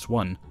the first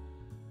one.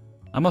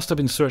 I must have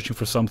been searching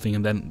for something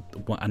and then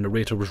a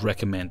narrator was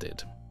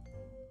recommended,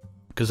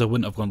 because I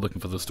wouldn't have gone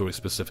looking for the story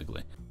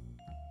specifically.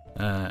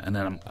 And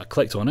then I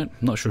clicked on it,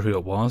 not sure who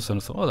it was,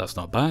 and I thought, oh, that's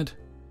not bad.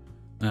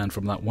 And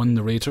from that one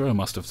narrator I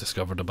must have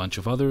discovered a bunch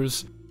of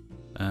others,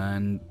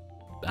 and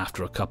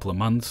after a couple of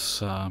months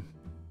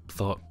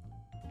thought,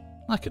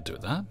 I could do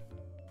that.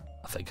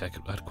 I think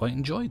I'd quite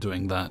enjoy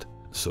doing that.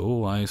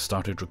 So I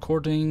started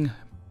recording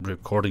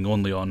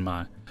only on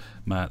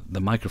the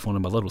microphone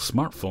on my little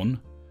smartphone.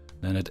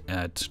 Then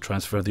I'd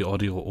transfer the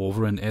audio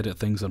over and edit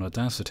things on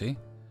Audacity.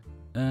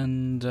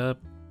 And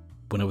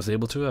when I was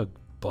able to, I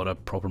bought a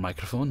proper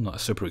microphone, not a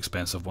super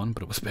expensive one,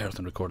 but it was better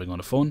than recording on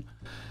a phone.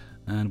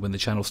 And when the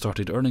channel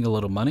started earning a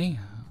little money,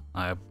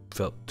 I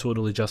felt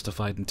totally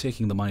justified in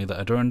taking the money that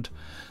I'd earned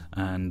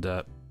and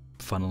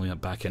funneling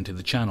it back into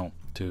the channel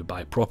to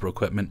buy proper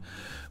equipment,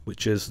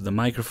 which is the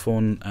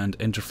microphone and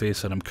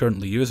interface that I'm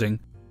currently using.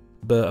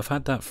 But I've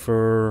had that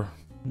for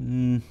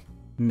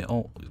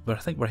But I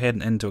think we're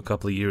heading into a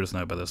couple of years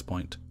now by this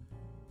point.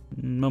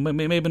 No,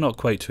 maybe not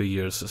quite 2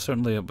 years.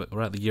 Certainly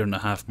we're at the 1.5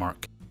 year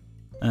mark.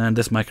 And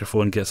this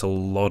microphone gets a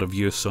lot of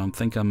use, so I'm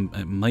thinking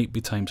it might be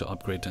time to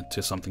upgrade it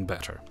to something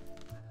better.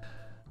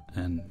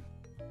 And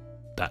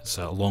that's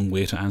a long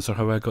way to answer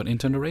how I got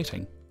into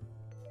narrating.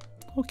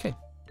 Okay.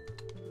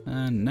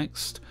 And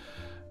next,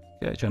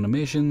 sketch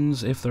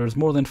animations. If there's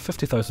more than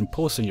 50,000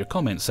 posts in your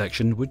comment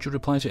section, would you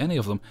reply to any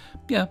of them?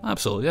 Yeah,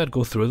 absolutely. I'd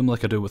go through them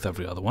like I do with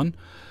every other one.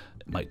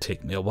 It might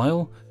take me a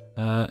while,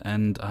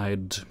 and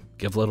I'd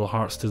give little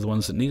hearts to the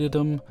ones that needed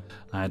them,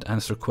 I'd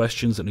answer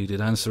questions that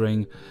needed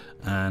answering,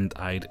 and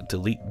I'd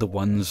delete the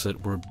ones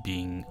that were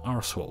being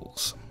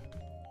arseholes.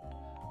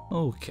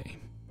 Okay.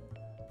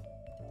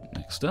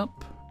 Next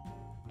up,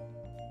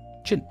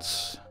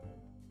 Chintz.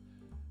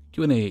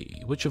 Q&A.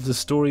 Which of the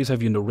stories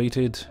have you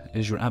narrated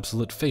is your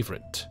absolute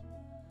favourite?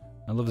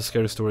 I love the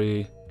scary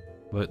story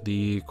about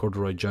the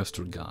corduroy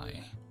jouster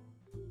guy.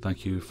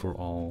 Thank you for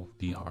all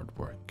the hard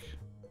work.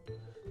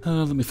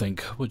 Let me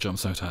think. What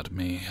jumps out at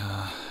me?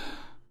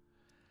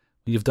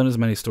 When you've done as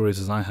many stories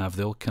as I have,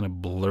 they all kind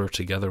of blur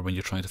together when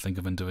you're trying to think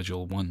of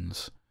individual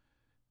ones.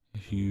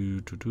 If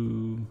you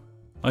do...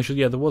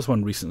 Actually, yeah, there was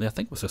one recently. I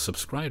think it was a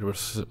subscriber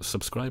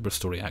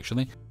story,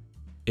 actually.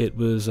 It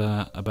was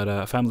about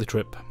a family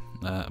trip,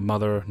 a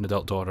mother, an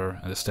adult daughter,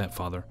 and a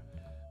stepfather.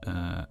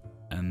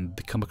 And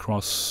they come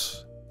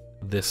across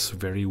this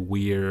very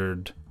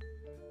weird,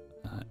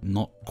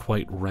 not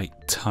quite right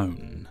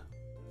town.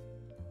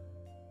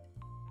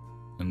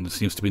 And there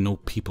seems to be no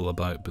people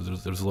about, but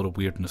there's a lot of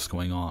weirdness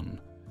going on.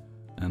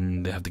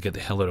 And they have to get the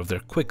hell out of there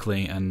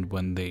quickly, and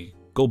when they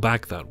go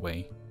back that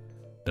way,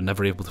 they're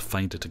never able to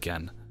find it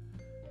again.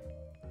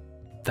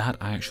 That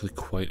I actually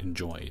quite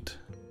enjoyed.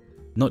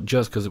 Not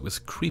just because it was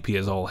creepy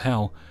as all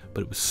hell,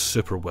 but it was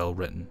super well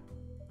written.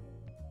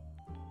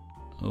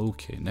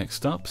 Okay,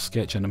 next up,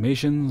 sketch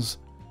animations.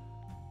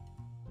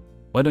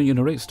 Why don't you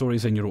narrate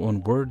stories in your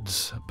own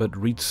words, but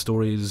read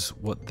stories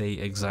what they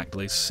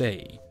exactly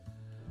say?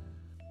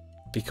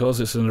 Because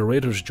it's a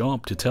narrator's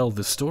job to tell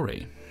the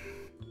story.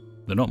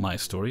 They're not my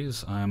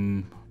stories.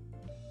 I'm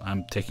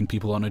taking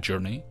people on a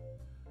journey.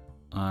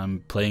 I'm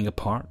playing a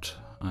part.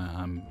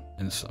 I'm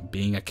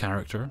being a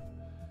character.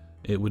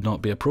 It would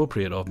not be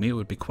appropriate of me. It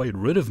would be quite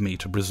rude of me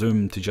to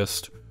presume to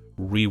just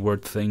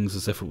reword things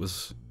as if it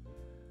was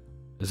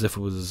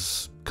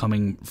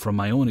coming from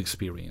my own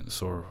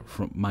experience or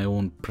from my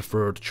own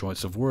preferred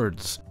choice of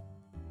words.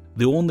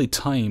 The only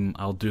time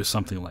I'll do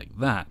something like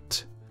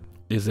that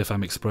is if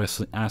I'm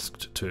expressly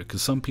asked to,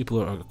 because some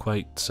people are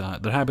quite,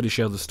 they're happy to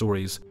share the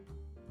stories,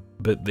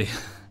 but they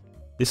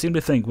seem to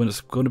think when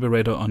it's going to be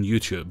read out on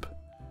YouTube,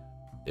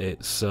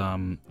 it's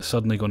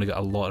suddenly going to get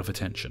a lot of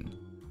attention.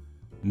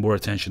 More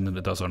attention than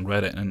it does on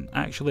Reddit, and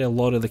actually a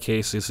lot of the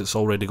cases it's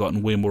already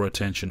gotten way more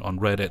attention on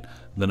Reddit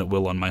than it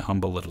will on my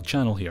humble little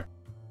channel here.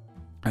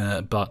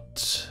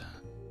 But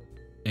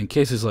in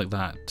cases like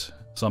that,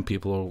 some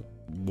people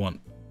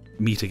want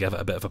me to give it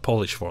a bit of a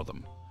polish for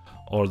them.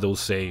 Or they'll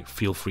say,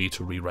 feel free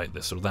to rewrite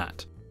this or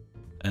that.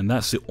 And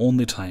that's the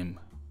only time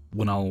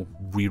when I'll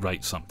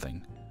rewrite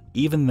something.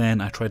 Even then,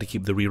 I try to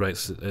keep the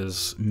rewrites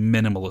as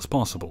minimal as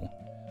possible,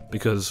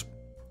 because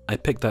I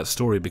picked that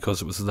story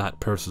because it was that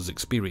person's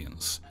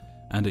experience,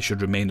 and it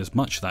should remain as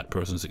much that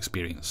person's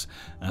experience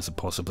as it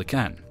possibly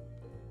can.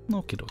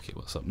 Okie dokie,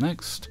 what's up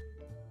next?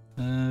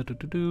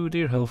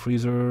 Dear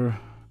Hellfreezer,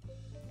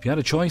 if you had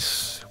a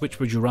choice, which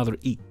would you rather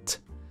eat?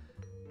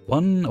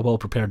 1. A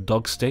well-prepared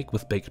dog steak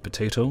with baked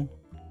potato,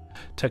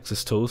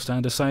 Texas toast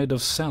and a side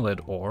of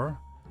salad, or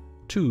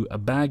 2. A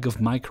bag of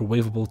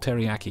microwavable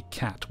teriyaki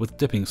cat with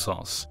dipping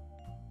sauce.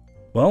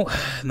 Well,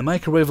 the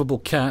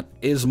microwavable cat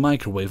is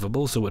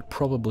microwavable, so it'd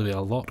probably be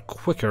a lot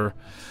quicker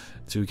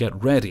to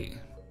get ready.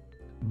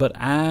 But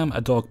I'm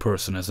a dog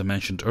person, as I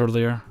mentioned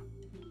earlier.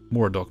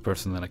 More a dog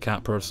person than a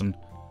cat person.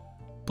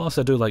 Plus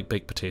I do like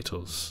baked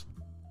potatoes.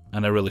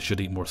 And I really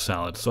should eat more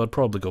salad, so I'd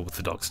probably go with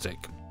the dog steak.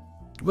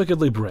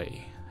 Wickedly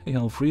Bray. Hey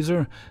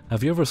Hellfreezer,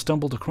 have you ever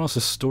stumbled across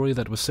a story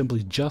that was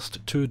simply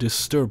just too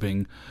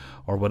disturbing,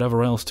 or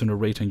whatever else to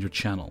narrate on your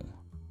channel?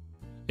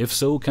 If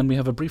so, can we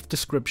have a brief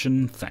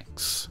description?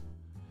 Thanks.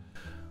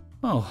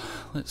 Well,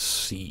 let's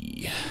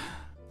see.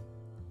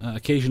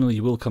 Occasionally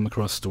you will come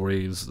across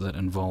stories that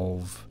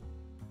involve...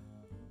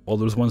 Well,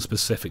 there was one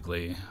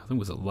specifically, I think it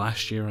was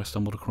last year I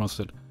stumbled across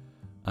it,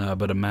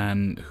 about a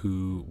man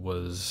who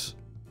was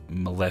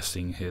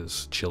molesting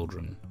his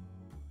children.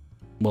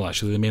 Well,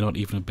 actually, they may not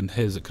even have been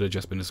his, it could have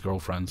just been his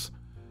girlfriend's.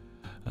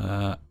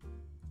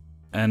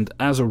 And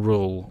as a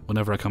rule,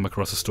 whenever I come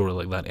across a story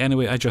like that,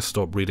 anyway, I just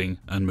stop reading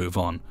and move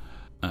on.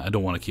 I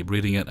don't want to keep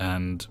reading it,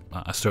 and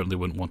I certainly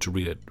wouldn't want to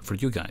read it for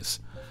you guys.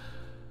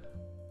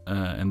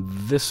 And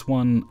this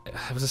one,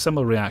 it was a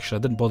similar reaction. I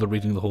didn't bother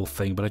reading the whole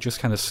thing, but I just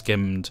kind of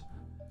skimmed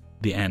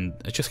the end.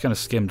 I just kind of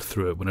skimmed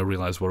through it when I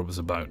realised what it was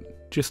about,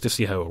 just to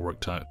see how it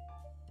worked out.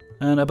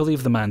 And I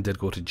believe the man did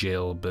go to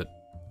jail, but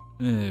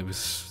it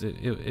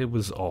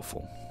was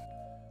awful.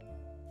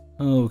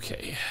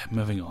 Okay,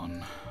 moving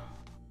on.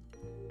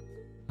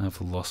 I've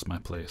lost my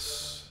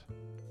place.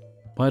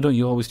 Why don't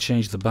you always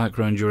change the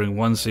background during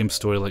one same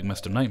story like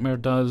Mr. Nightmare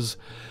does?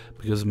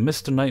 Because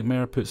Mr.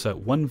 Nightmare puts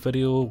out one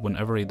video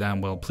whenever he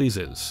damn well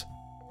pleases.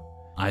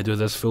 I do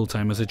this full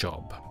time as a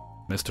job.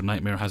 Mr.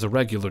 Nightmare has a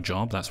regular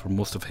job, that's where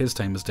most of his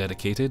time is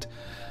dedicated.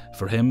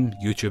 For him,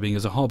 YouTubing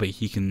is a hobby.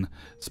 He can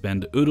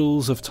spend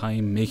oodles of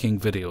time making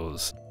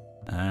videos.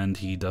 And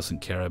he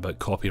doesn't care about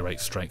copyright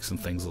strikes and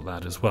things like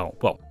that as well.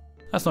 Well,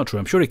 that's not true.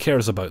 I'm sure he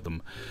cares about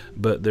them,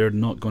 but they're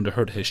not going to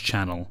hurt his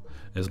channel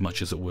as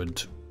much as it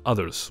would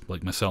others,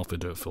 like myself, who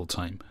do it full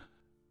time.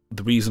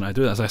 The reason I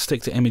do that is I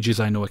stick to images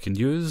I know I can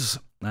use,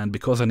 and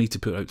because I need to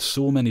put out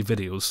so many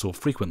videos so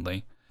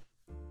frequently,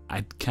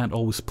 I can't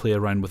always play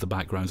around with the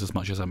backgrounds as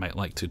much as I might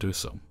like to do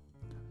so.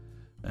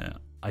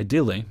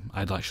 Ideally,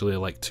 I'd actually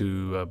like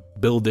to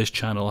build this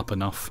channel up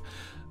enough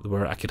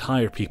where I could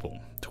hire people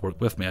to work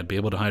with me. I'd be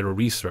able to hire a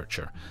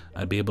researcher.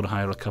 I'd be able to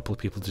hire a couple of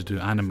people to do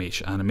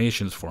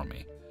animations for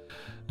me.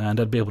 And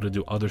I'd be able to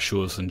do other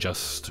shows than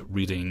just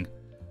reading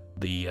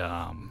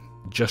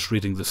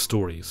the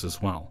stories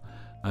as well.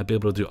 I'd be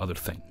able to do other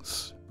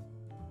things.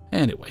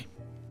 Anyway,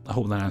 I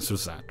hope that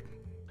answers that.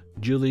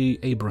 Julie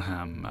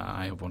Abraham,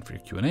 I have one for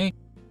your Q&A.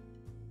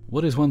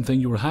 What is one thing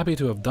you were happy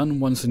to have done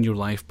once in your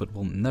life but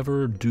will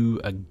never do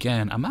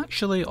again? I'm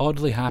actually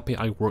oddly happy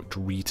I worked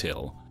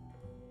retail.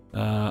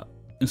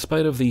 In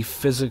spite of the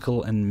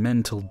physical and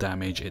mental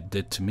damage it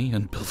did to me,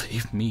 and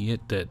believe me,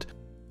 it did.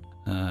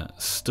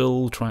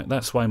 Still trying.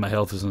 That's why my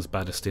health is in as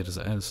bad a state as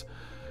it is,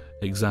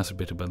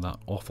 exacerbated by that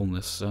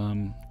awfulness.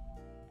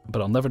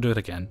 But I'll never do it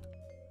again.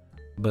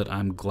 But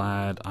I'm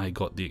glad I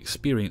got the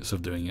experience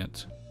of doing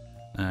it.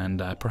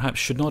 And I perhaps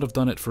should not have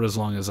done it for as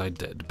long as I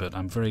did, but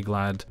I'm very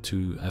glad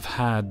to have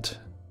had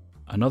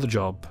another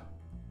job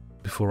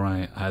before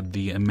I had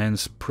the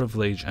immense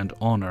privilege and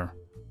honour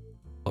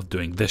of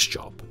doing this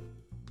job.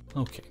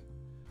 Okay,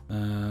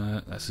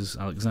 this is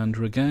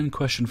Alexandra again.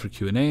 Question for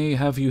Q&A.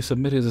 Have you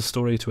submitted a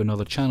story to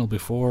another channel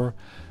before?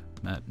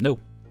 No.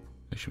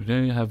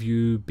 Have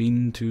you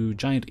been to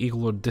Giant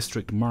Eagle or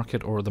District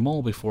Market or the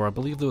mall before? I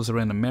believe those are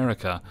in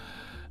America.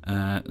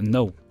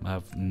 No,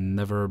 I've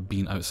never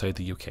been outside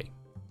the UK.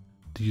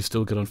 Do you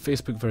still get on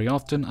Facebook very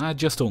often? I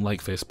just don't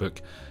like Facebook.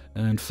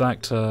 In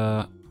fact,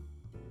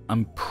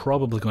 I'm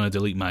probably going to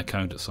delete my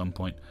account at some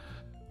point.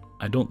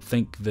 I don't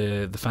think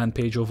the fan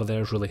page over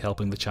there is really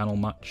helping the channel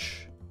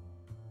much,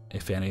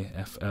 if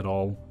at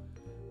all.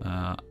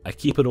 I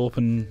keep it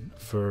open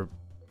for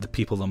the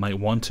people that might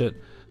want it,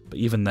 but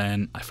even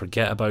then, I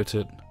forget about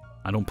it.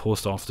 I don't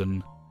post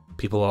often.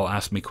 People will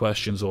ask me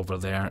questions over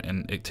there,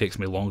 and it takes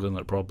me longer than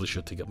it probably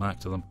should to get back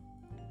to them.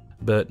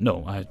 But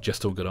no, I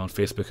just don't get on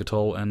Facebook at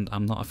all, and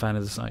I'm not a fan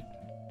of the site.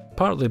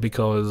 Partly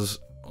because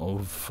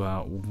of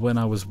when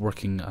I was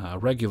working a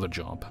regular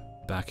job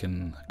back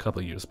in a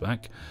couple of years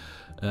back,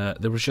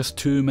 there was just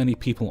too many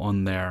people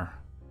on there.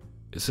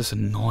 It's this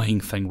annoying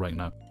thing right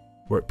now,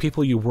 where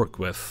people you work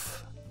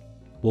with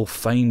will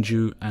find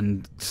you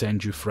and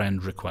send you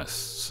friend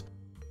requests.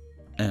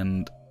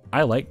 And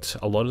I liked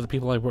a lot of the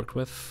people I worked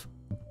with,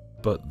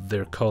 but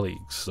they're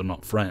colleagues, they're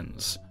not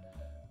friends.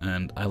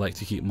 And I like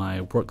to keep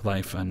my work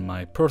life and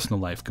my personal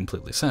life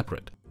completely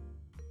separate.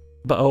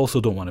 But I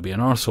also don't want to be an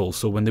arsehole,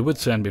 so when they would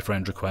send me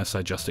friend requests,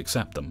 I just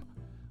accept them,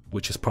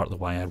 which is partly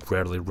why I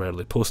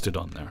rarely posted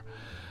on there.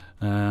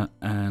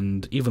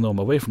 And even though I'm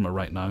away from it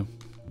right now,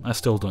 I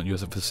still don't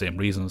use it for the same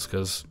reasons,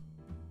 because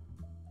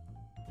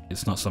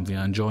it's not something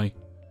I enjoy.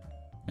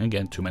 And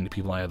again, too many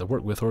people I either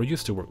work with or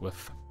used to work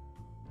with.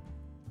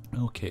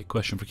 Okay,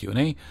 question for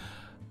Q&A.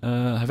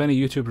 Have any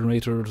YouTube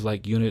narrators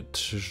like Unit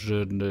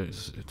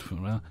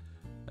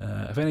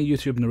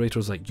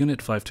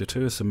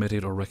 522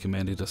 submitted or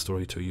recommended a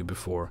story to you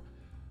before?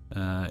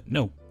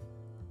 No,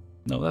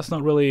 that's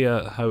not really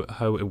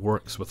how it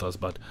works with us.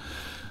 But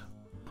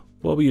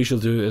what we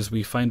usually do is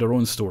we find our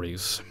own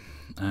stories,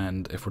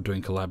 and if we're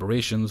doing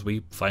collaborations,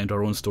 we find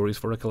our own stories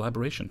for a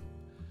collaboration.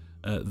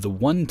 The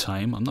one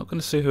time, I'm not going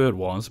to say who it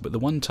was, but the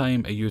one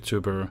time a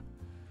YouTuber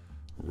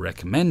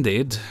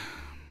recommended,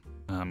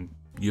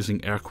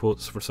 using air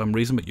quotes for some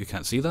reason, but you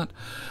can't see that,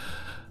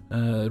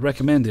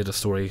 recommended a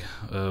story,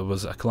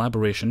 was a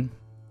collaboration.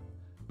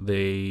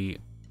 I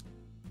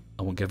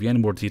won't give you any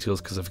more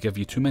details, because if I give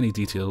you too many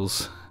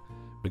details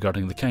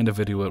regarding the kind of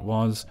video it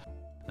was,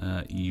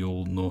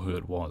 you'll know who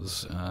it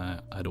was.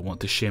 I don't want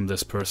to shame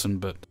this person,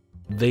 but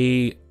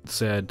they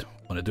said,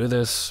 "Want to do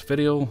this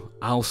video?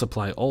 I'll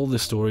supply all the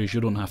stories,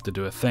 you don't have to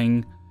do a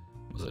thing."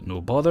 Was it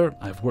no bother?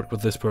 I've worked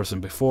with this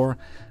person before,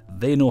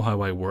 they know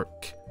how I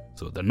work,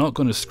 so they're not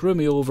going to screw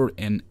me over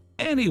in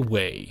any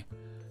way.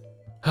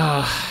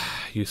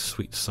 Ah, you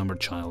sweet summer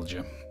child,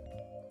 you.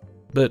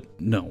 But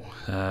no,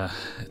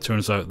 it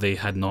turns out they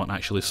had not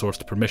actually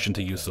sourced permission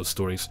to use those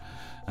stories,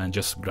 and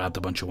just grabbed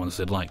a bunch of ones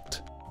they'd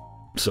liked.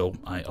 So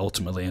I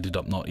ultimately ended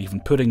up not even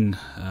putting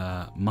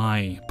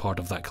my part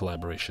of that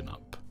collaboration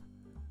up,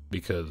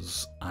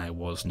 because I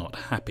was not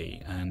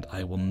happy, and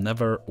I will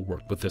never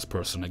work with this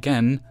person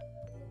again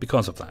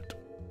because of that.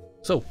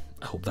 So,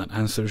 I hope that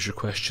answers your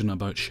question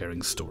about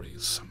sharing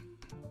stories.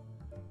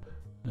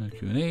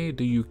 Q&A,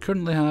 do you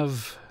currently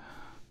have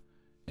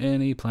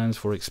any plans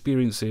for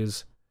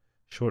experiences,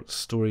 short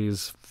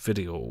stories,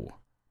 video?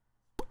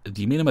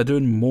 Do you mean am I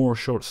doing more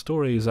short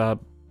stories?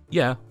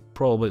 Yeah,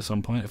 probably at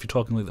some point, if you're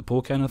talking like the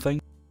Poe kind of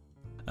thing.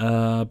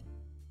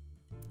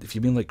 If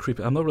you mean like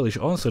creepy, I'm not really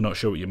sure, honestly not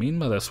sure what you mean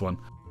by this one.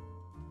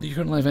 Do you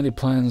currently have any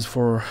plans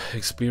for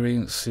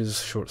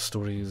experiences, short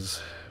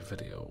stories,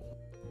 video?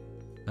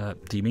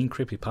 Do you mean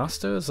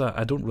creepypastas?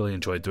 I don't really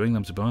enjoy doing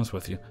them, to be honest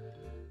with you.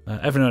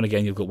 Every now and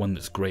again you've got one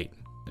that's great,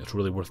 it's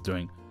really worth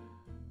doing.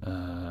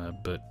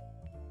 But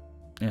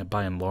yeah,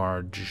 by and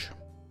large,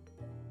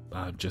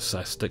 I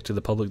stick to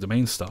the public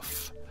domain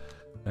stuff,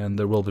 and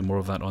there will be more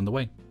of that on the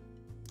way.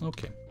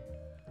 Okay.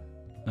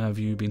 Have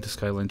you been to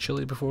Skyline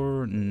Chile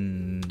before?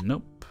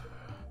 Nope.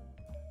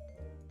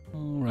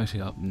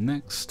 Alrighty, up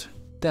next,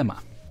 Dema.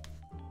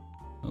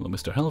 Hello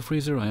Mr.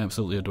 Hellfreezer, I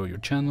absolutely adore your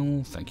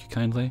channel, thank you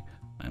kindly.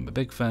 I'm a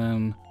big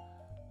fan.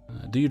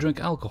 Do you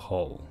drink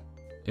alcohol?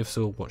 If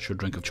so, what's your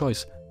drink of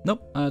choice?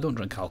 Nope, I don't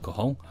drink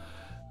alcohol.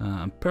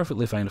 I'm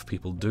perfectly fine if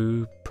people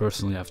do.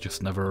 Personally, I've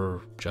just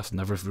never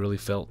really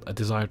felt a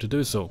desire to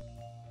do so.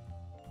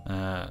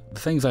 The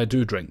things I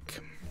do drink,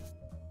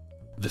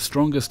 the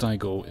strongest I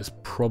go is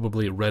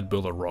probably Red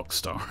Bull or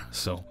Rockstar.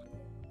 So,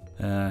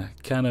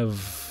 kind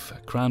of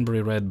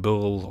cranberry Red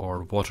Bull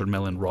or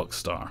watermelon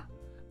Rockstar.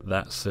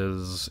 That's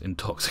as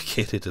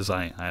intoxicated as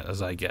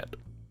I get.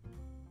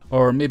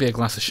 Or maybe a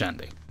glass of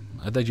shandy.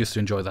 I did used to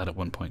enjoy that at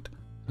one point.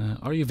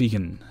 Are you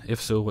vegan?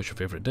 If so, what's your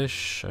favourite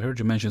dish? I heard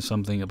you mention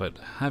something about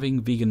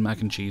having vegan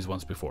mac and cheese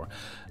once before.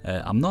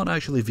 I'm not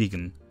actually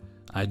vegan,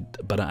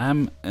 but I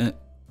am at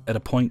a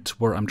point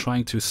where I'm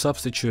trying to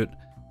substitute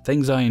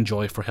things I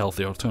enjoy for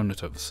healthy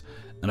alternatives.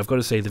 And I've got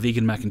to say, the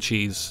vegan mac and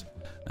cheese,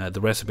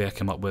 the recipe I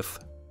came up with,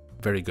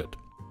 very good.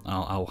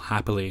 I'll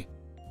happily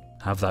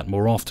have that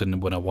more often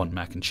when I want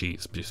mac and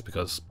cheese, just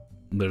because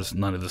there's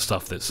none of the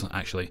stuff that's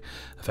actually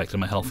affecting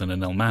my health in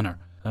an ill manner.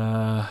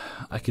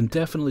 I can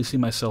definitely see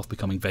myself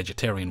becoming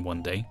vegetarian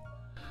one day,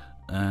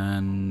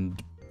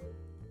 and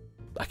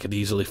I could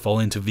easily fall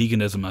into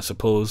veganism, I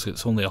suppose.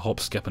 It's only a hop,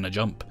 skip and a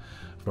jump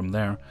from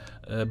there.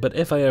 But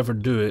if I ever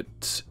do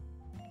it,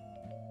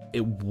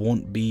 it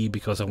won't be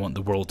because I want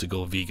the world to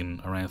go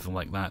vegan or anything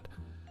like that.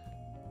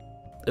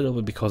 It'll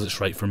be because it's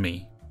right for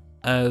me,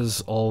 as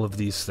all of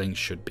these things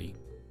should be.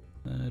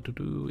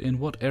 In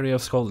what area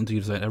of Scotland do you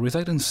reside? I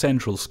reside in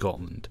central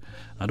Scotland.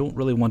 I don't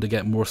really want to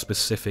get more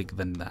specific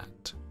than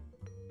that.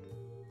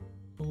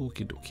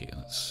 Okie dokie,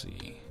 let's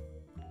see.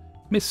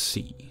 Miss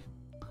C.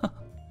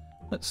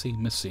 Let's see,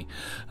 Miss C.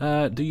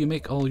 Do you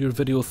make all your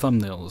video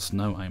thumbnails?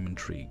 Now I'm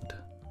intrigued.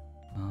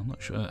 I'm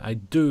not sure. I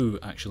do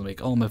actually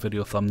make all my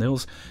video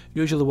thumbnails.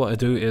 Usually what I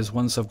do is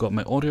once I've got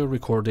my audio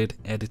recorded,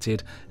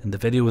 edited, and the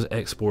video is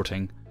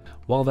exporting,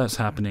 while that's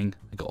happening,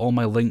 I got all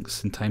my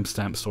links and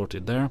timestamps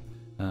sorted there,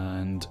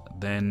 and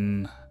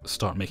then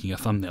start making a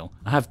thumbnail.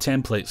 I have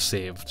templates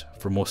saved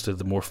for most of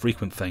the more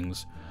frequent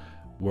things,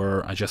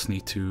 where I just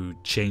need to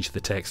change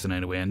the text in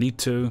any way I need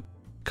to,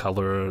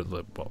 color,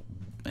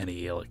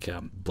 any like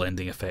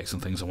blending effects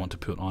and things I want to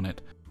put on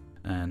it,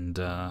 and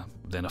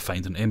then I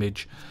find an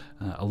image.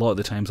 A lot of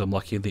the times I'm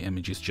lucky the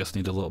images just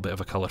need a little bit of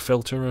a colour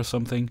filter or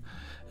something.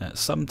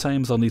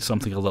 Sometimes I'll need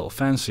something a little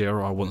fancier,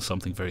 or I want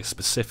something very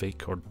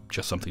specific, or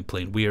just something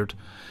plain weird,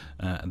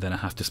 and then I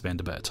have to spend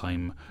a bit of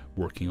time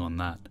working on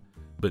that.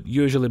 But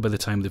usually by the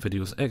time the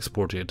video is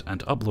exported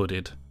and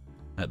uploaded,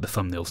 the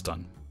thumbnail's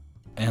done.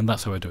 And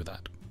that's how I do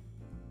that.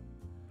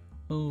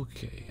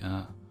 Okay,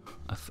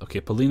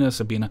 okay, Paulina,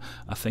 Sabina,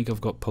 I think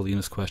I've got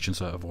Paulina's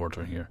questions out of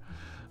order here.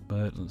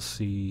 But let's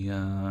see,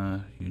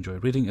 you enjoy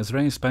reading. Is there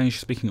any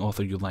Spanish-speaking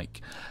author you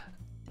like?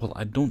 Well,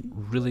 I don't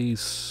really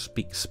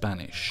speak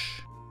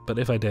Spanish, but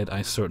if I did,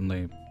 I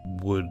certainly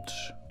would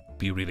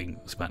be reading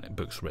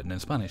books written in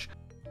Spanish.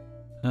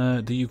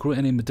 Do you grow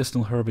any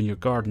medicinal herb in your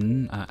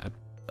garden?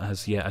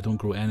 As yet, I don't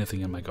grow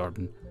anything in my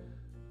garden.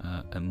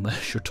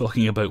 Unless you're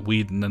talking about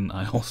weed, and then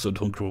I also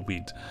don't grow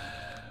weed.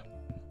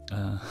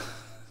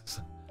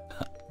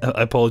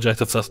 I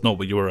apologise if that's not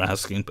what you were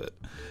asking, but,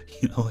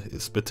 you know,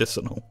 it's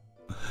medicinal.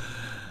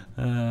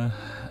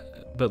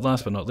 But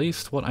last but not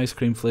least, what ice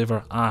cream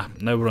flavour?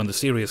 Now we're on the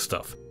serious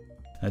stuff.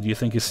 Do you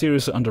think is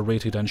seriously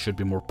underrated and should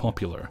be more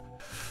popular?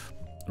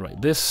 Right,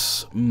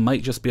 this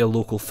might just be a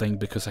local thing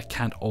because I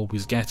can't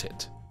always get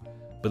it.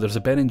 But there's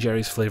a Ben &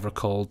 Jerry's flavour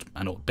called...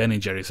 I know, Ben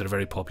 & Jerry's are a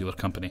very popular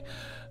company.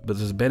 But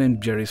there's a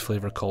Ben & Jerry's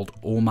flavour called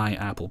Oh My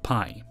Apple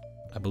Pie.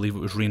 I believe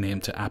it was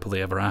renamed to Appley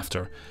Ever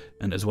After,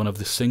 and is one of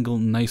the single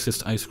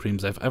nicest ice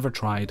creams I've ever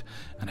tried,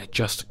 and I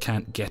just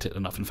can't get it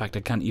enough. In fact,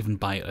 I can't even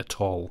buy it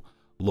at all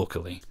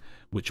locally,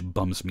 which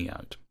bums me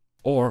out.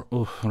 Or,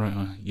 oh,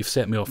 right, you've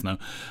set me off now,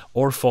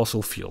 or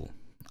fossil fuel.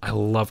 I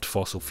loved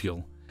fossil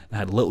fuel. It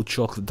had little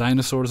chocolate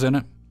dinosaurs in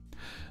it,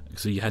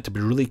 so you had to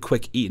be really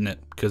quick eating it,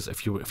 because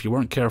if you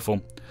weren't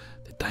careful,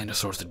 the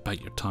dinosaurs would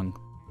bite your tongue.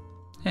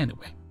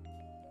 Anyway,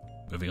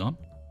 moving on.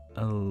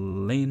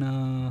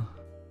 Elena...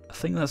 I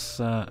think that's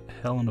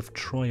Helen of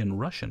Troy in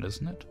Russian,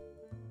 isn't it?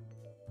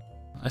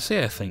 I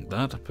say I think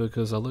that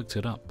because I looked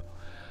it up.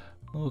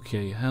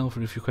 Okay, hell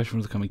for a few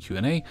questions for the coming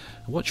Q&A.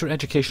 What's your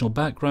educational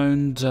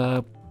background?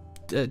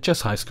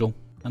 Just high school.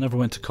 I never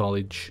went to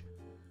college.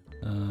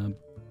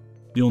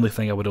 The only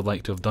thing I would have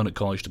liked to have done at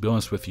college, to be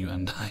honest with you,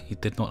 and I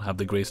did not have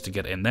the grace to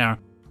get in there,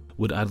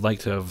 I'd like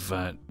to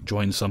have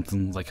joined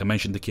something like I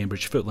mentioned the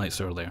Cambridge Footlights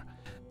earlier.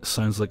 It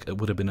sounds like it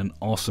would have been an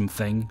awesome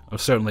thing, or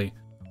certainly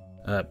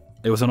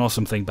it was an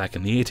awesome thing back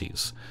in the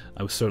 80s.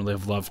 I would certainly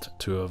have loved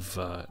to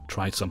have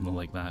tried something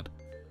like that.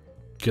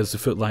 Because the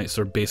Footlights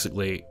are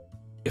basically,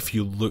 if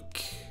you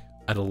look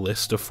at a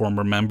list of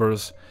former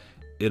members,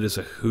 it is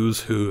a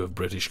who's who of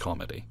British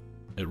comedy.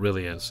 It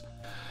really is.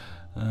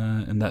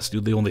 And that's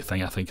the only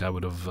thing I think I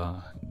would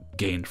have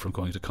gained from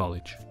going to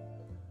college.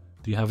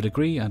 Do you have a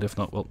degree? And if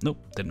not, well, nope,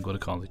 didn't go to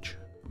college.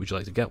 Would you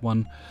like to get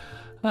one?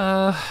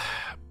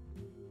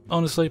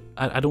 Honestly,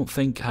 I don't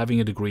think having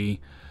a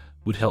degree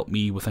would help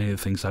me with any of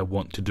the things I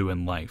want to do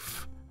in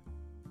life.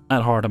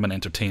 At heart, I'm an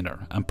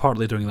entertainer. I'm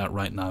partly doing that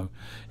right now,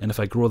 and if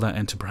I grow that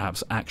into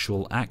perhaps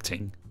actual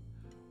acting,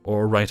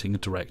 or writing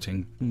and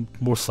directing,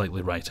 more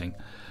slightly writing,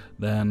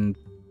 then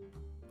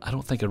I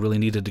don't think I really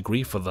need a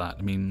degree for that.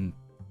 I mean,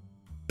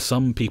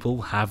 some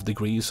people have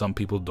degrees, some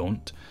people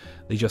don't.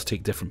 They just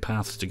take different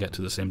paths to get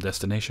to the same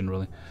destination,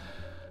 really.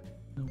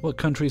 What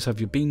countries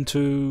have you been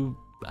to?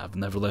 I've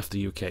never left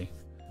the UK.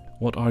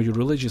 What are your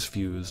religious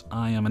views?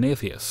 I am an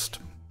atheist.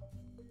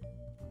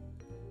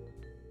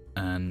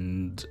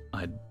 And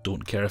I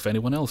don't care if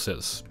anyone else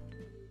is.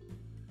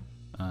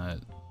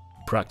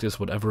 Practice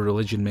whatever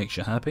religion makes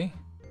you happy.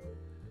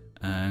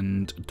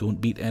 And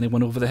don't beat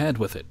anyone over the head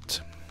with it.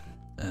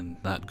 And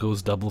that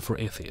goes double for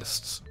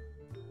atheists.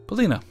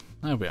 Polina,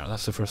 there we are,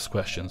 that's the first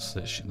questions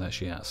that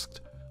she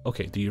asked.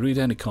 Okay, do you read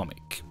any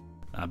comic?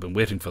 I've been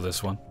waiting for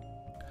this one.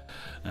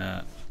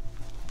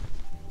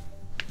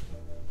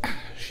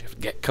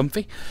 Get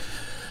comfy.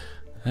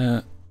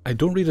 I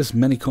don't read as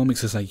many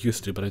comics as I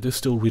used to, but I do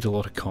still read a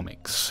lot of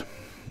comics.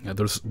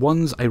 There's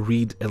ones I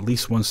read at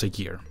least once a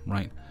year,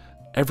 right?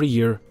 Every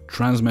year,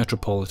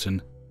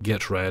 Transmetropolitan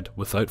gets read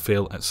without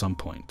fail at some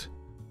point.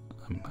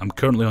 I'm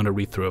currently on a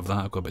read-through of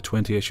that. I've got about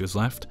 20 issues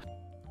left.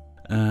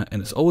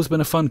 And it's always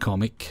been a fun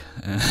comic.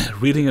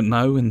 Reading it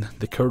now in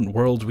the current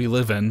world we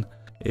live in,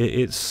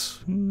 it's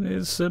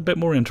a bit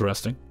more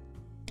interesting.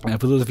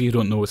 For those of you who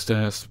don't know, it's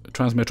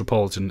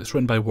Transmetropolitan. It's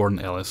written by Warren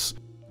Ellis,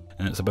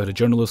 and it's about a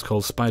journalist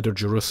called Spider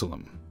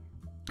Jerusalem.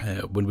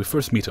 When we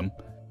first meet him,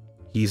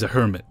 he's a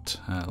hermit,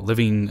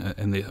 living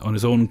on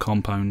his own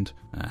compound,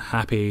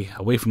 happy,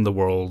 away from the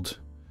world.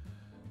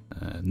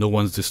 No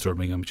one's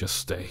disturbing him,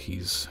 just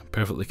he's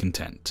perfectly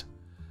content.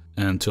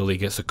 Until he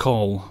gets a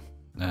call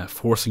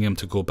forcing him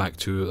to go back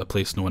to a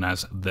place known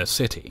as the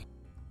City.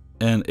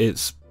 And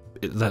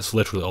that's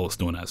literally all it's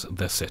known as,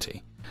 the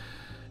City.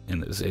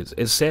 And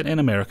it's set in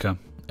America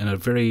in a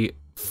very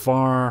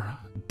far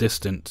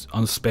distant,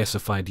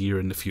 unspecified year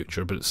in the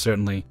future, but it's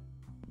certainly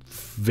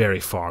very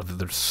far that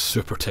they're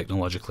super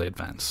technologically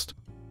advanced.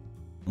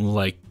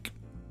 Like,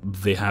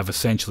 they have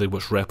essentially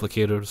what's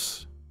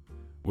replicators,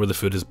 where the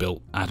food is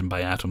built atom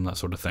by atom, that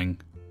sort of thing,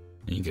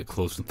 and you get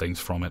clothes and things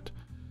from it.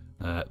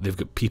 They've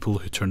got people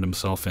who turn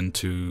themselves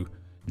into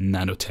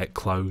nanotech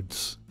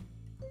clouds.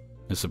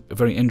 It's a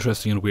very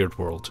interesting and weird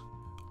world.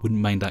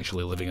 Wouldn't mind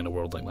actually living in a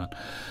world like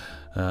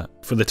that.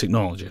 For the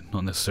technology,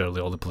 not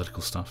necessarily all the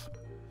political stuff.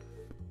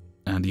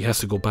 And he has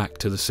to go back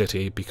to the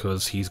city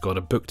because he's got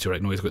a book to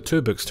write. No, he's got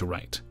 2 books to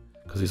write,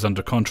 because he's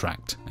under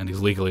contract and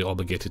he's legally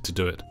obligated to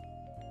do it.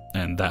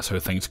 And that's how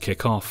things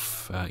kick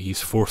off.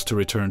 He's forced to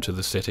return to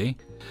the city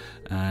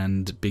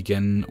and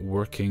begin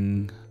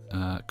working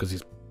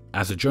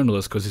as a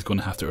journalist, because he's going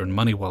to have to earn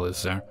money while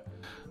he's there.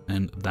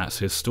 And that's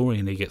his story,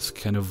 and he gets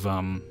kind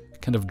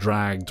of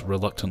dragged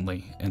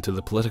reluctantly into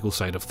the political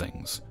side of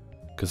things,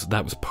 because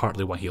that was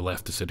partly why he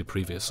left the city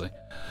previously.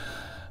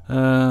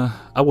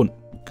 I won't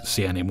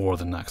say any more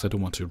than that, because I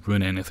don't want to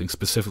ruin anything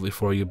specifically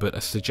for you, but I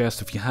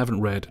suggest if you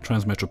haven't read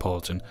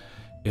Transmetropolitan,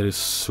 it is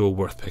so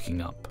worth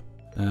picking up.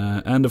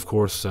 And of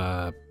course,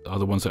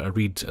 other ones that I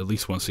read at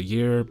least once a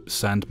year,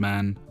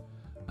 Sandman.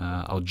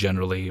 I'll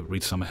generally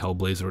read some of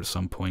Hellblazer at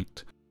some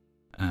point.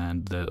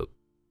 And the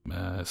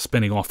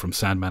spinning off from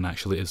Sandman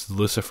actually is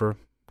Lucifer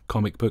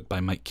comic book by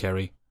Mike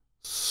Carey.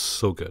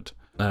 So good.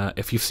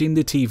 If you've seen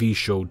the TV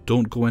show,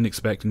 don't go in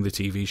expecting the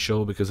TV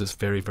show, because it's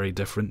very, very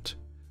different.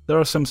 There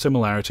are some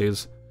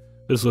similarities.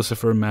 There's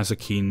Lucifer,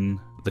 Mazikeen,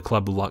 the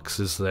Club Lux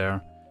is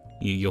there.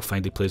 You'll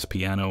find he plays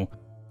piano.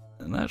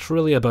 And that's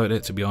really about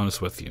it, to be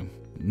honest with you.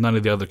 None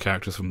of the other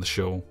characters from the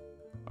show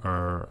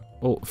are,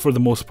 well, for the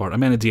most part.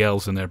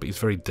 Amenadiel's in there, but he's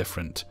very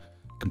different.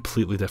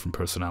 Completely different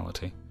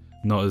personality.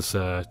 Not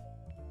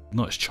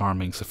as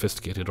charming,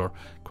 sophisticated, or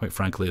quite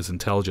frankly as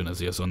intelligent as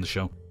he is on the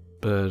show.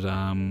 But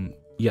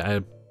yeah,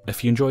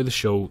 if you enjoy the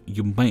show,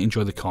 you might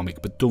enjoy the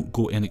comic, but don't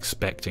go in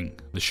expecting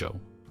the show.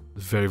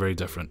 It's very, very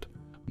different.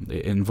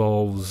 It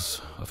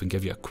involves, I can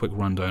give you a quick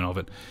rundown of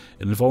it,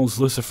 it involves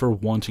Lucifer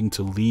wanting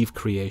to leave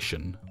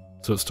creation.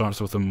 So it starts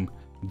with him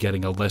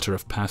getting a letter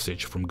of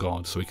passage from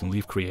God so he can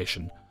leave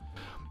creation.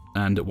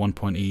 And at one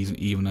point he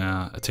even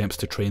attempts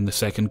to train the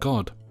second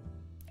god.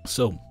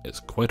 So it's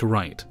quite a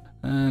ride.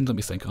 And let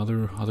me think,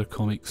 other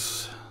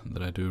comics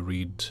that I do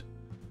read.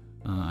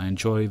 I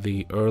enjoy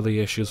the early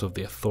issues of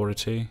The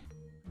Authority,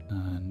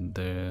 and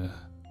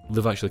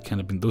they've actually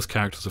kind of been, those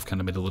characters have kind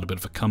of made a little bit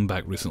of a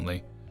comeback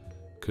recently,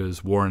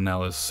 because Warren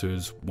Ellis,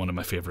 who's one of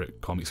my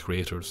favourite comics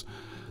creators,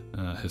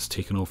 has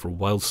taken over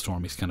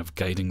Wildstorm. He's kind of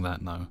guiding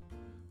that now,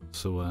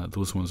 so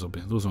those ones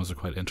are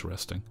quite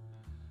interesting.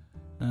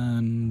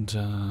 And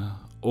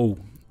oh,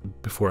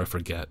 before I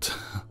forget.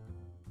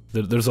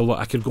 There's a lot,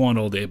 I could go on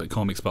all day about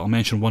comics, but I'll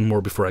mention one more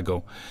before I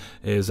go,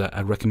 is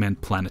I recommend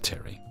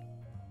Planetary.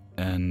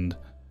 And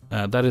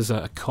that is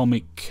a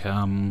comic,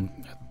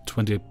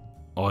 20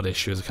 odd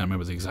issues, I can't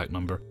remember the exact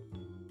number.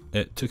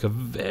 It took a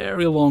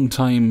very long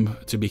time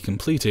to be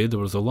completed, there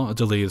was a lot of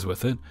delays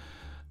with it,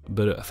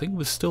 but I think it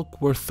was still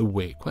worth the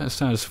wait, quite a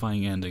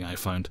satisfying ending I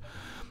found.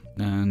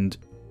 And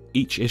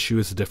each issue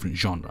is a different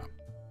genre.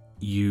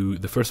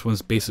 The first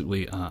one's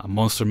basically a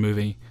monster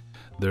movie.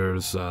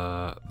 There's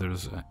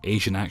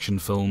Asian action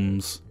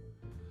films,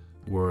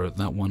 where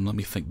that one, let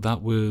me think,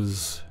 that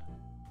was,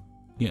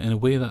 yeah, in a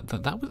way that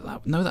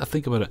was, now that I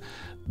think about it,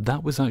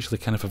 that was actually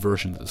kind of a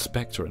version of the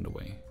Spectre in a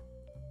way.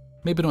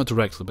 Maybe not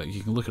directly, but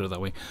you can look at it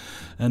that way.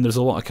 And there's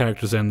a lot of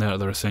characters in there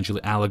that are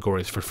essentially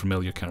allegories for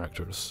familiar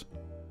characters.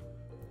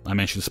 I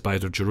mentioned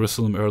Spider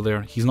Jerusalem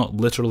earlier. He's not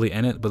literally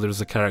in it, but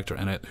there's a character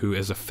in it who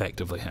is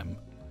effectively him.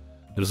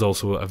 There's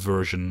also a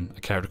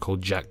character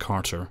called Jack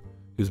Carter,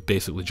 who's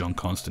basically John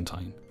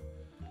Constantine,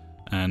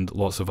 and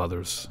lots of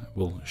others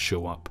will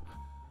show up.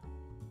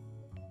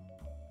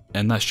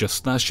 And that's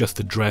just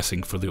the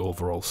dressing for the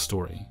overall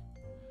story.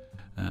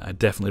 I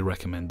definitely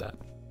recommend that.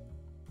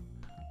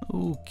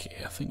 Okay,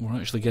 I think we're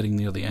actually getting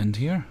near the end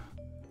here.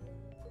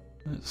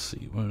 Let's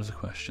see, where's the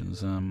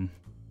questions?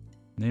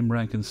 Name,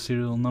 rank, and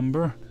serial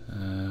number?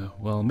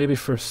 Well, maybe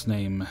first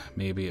name,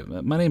 maybe.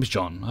 My name's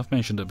John. I've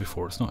mentioned it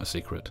before, it's not a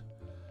secret.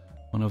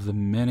 One of the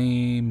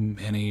many,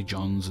 many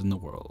Johns in the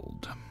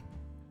world.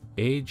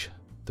 Age,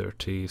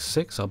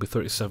 36. I'll be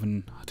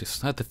 37.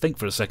 I had to think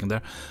for a second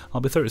there.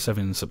 I'll be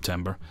 37 in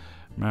September.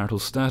 Marital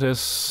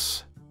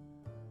status.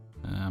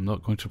 I'm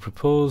not going to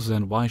propose,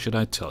 and why should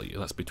I tell you?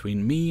 That's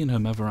between me and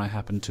whomever I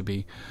happen to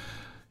be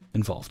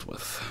involved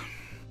with.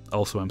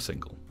 Also, I'm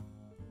single.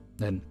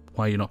 Then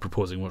why are you not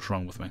proposing? What's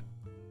wrong with me?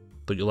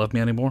 Don't you love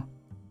me anymore?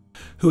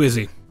 Who is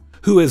he?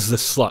 Who is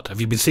this slut? Have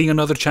you been seeing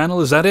another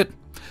channel? Is that it?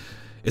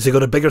 Is he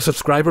got a bigger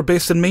subscriber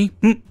base than me?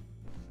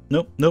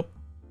 Nope, nope.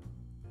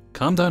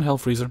 Calm down,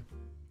 Hellfreezer.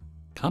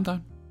 Calm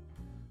down.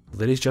 The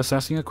lady's just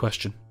asking a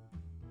question.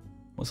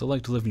 What's it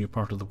like to live in your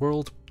part of the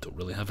world? Don't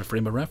really have a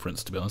frame of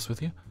reference, to be honest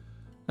with you.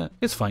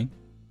 It's fine.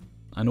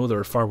 I know there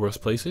are far worse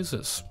places.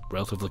 It's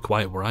relatively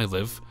quiet where I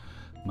live,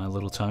 my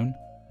little town.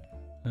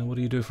 What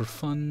do you do for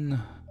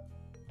fun?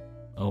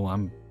 Oh,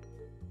 I'm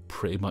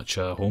pretty much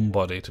a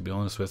homebody, to be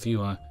honest with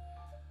you.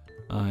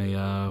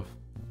 I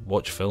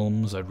watch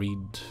films, I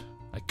read,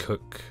 I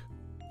cook.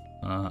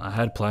 I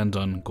had planned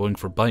on going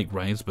for bike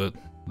rides, but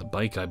the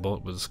bike I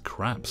bought was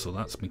crap, so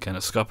that's been kind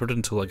of scuppered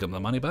until I get my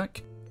money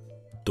back.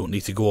 Don't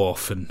need to go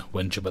off and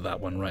whinge about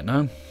that one right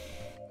now.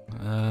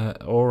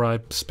 Or I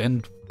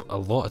spend a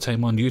lot of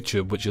time on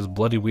YouTube, which is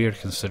bloody weird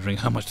considering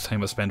how much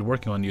time I spend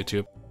working on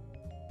YouTube.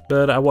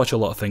 But I watch a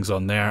lot of things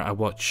on there. I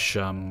watch,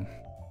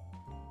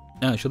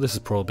 actually this is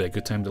probably a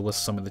good time to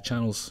list some of the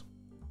channels.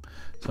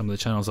 Some of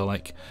the channels I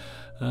like.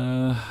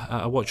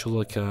 I watch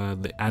like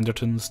the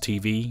Andertons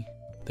TV.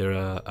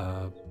 They're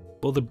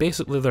well, they're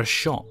basically their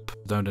shop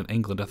down in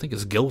England. I think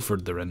it's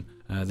Guildford they're in.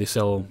 They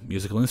sell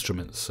musical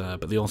instruments,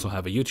 but they also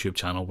have a YouTube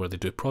channel where they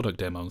do product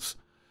demos,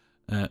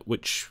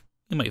 which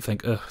you might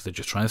think, ugh, they're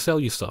just trying to sell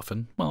you stuff.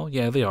 And, well,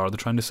 yeah, they are. They're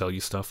trying to sell you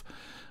stuff.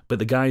 But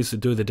the guys that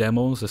do the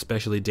demos,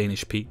 especially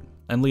Danish Pete,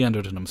 and Lee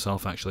Anderton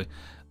himself, actually,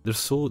 they're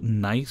so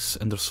nice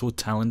and they're so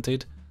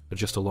talented. They're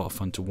just a lot of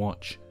fun to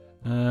watch.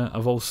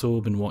 I've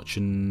also been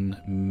watching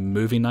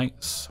movie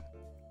nights.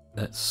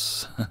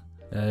 That's...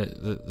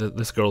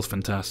 this girl's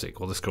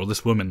fantastic. Well,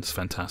 this woman's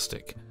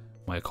fantastic.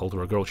 Why I called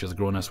her a girl, she's a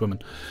grown-ass woman.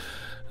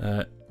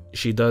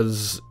 She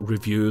does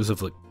reviews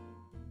of like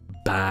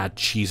bad,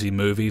 cheesy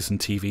movies and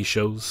TV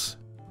shows,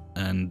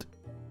 and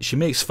she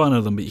makes fun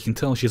of them, but you can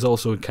tell she's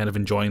also kind of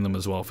enjoying them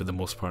as well for the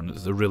most part, and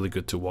they're really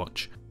good to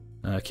watch.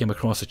 I came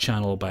across a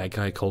channel by a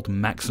guy called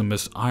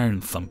Maximus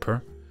Iron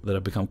Thumper that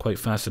I've become quite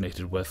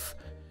fascinated with.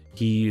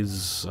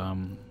 He's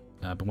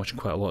I've been watching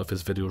quite a lot of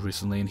his videos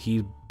recently, and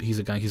he's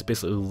a guy, he's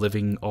basically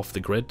living off the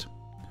grid.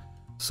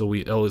 So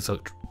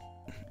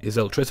his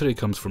electricity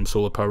comes from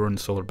solar power and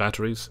solar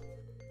batteries.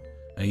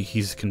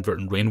 He's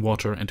converting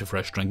rainwater into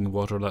fresh drinking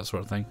water, that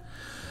sort of thing.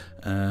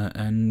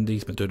 And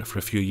he's been doing it for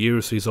a few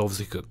years, so he's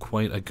obviously got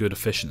quite a good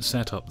efficient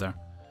setup there.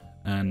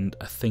 And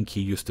I think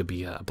he used to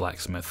be a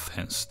blacksmith,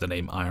 hence the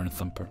name Iron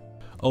Thumper.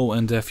 Oh,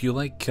 and if you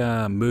like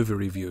movie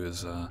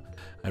reviews,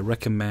 I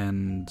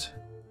recommend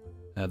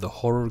The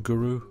Horror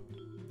Guru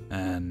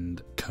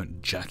and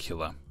Count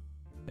Jacula.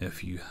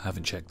 If you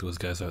haven't checked those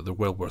guys out, they're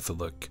well worth a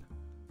look.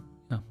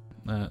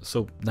 Yeah.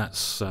 So that's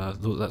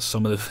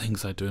some of the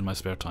things I do in my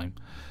spare time.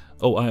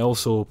 Oh, I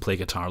also play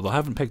guitar, though I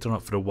haven't picked it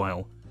up for a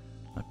while.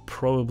 I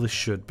probably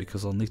should,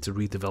 because I'll need to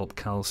redevelop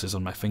calluses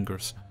on my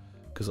fingers,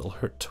 because it'll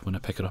hurt when I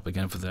pick it up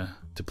again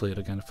to play it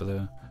again for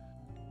the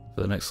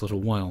next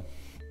little while.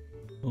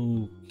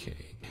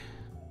 Okay.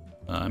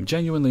 I'm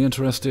genuinely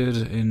interested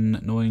in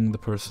knowing the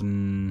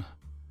person.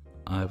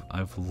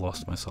 I've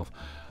lost myself.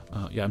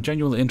 Yeah, I'm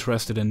genuinely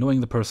interested in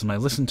knowing the person I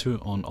listen to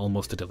on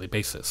almost a daily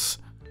basis.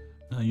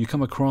 You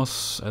come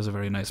across as a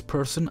very nice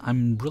person.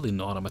 I'm really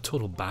not. I'm a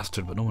total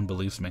bastard, but no one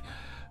believes me.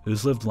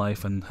 Who's lived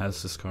life and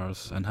has the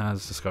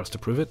scars to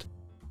prove it.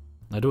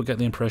 I don't get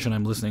the impression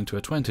I'm listening to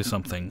a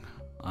 20-something.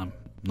 I'm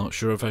not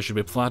sure if I should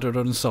be flattered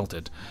or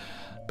insulted,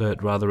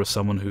 but rather as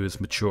someone who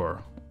is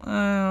mature.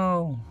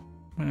 Well,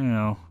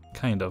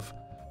 kind of.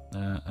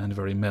 And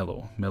very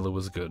mellow. Mellow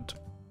is good.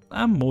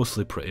 I'm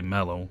mostly pretty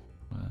mellow.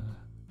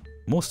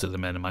 Most of the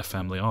men in my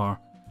family are.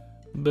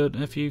 But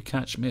if you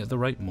catch me at the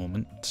right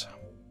moment...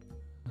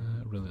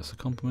 really, it's a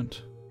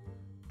compliment.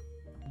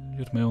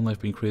 Due to my own life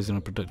being crazy and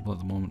unpredictable at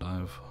the moment,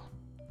 I've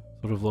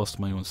sort of lost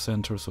my own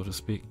centre, so to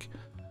speak.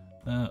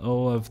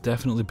 I've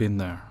definitely been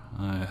there.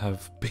 I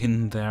have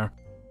been there.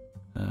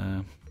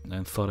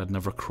 And thought I'd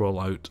never crawl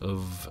out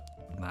of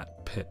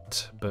that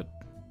pit. But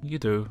you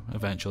do,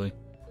 eventually.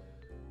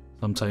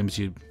 Sometimes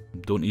you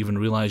don't even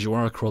realise you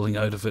are crawling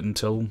out of it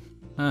until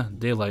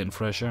daylight and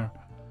fresh air.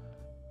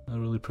 I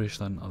really appreciate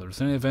that in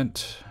others. In any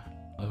event,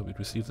 I hope you'd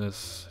receive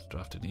this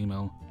drafted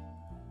email.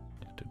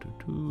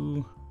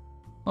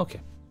 Okay,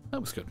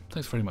 that was good.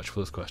 Thanks very much for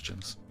those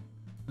questions.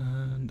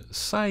 And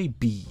Cy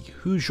B,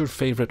 who's your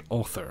favourite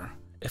author?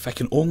 If I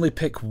can only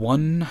pick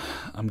one,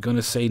 I'm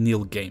gonna say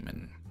Neil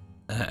Gaiman.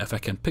 If I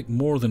can pick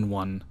more than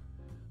one,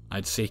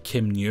 I'd say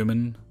Kim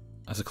Newman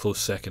as a close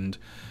second,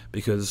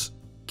 because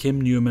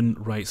Kim Newman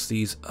writes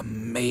these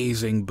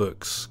amazing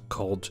books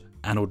called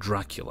Anno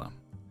Dracula.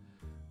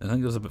 I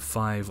think there's about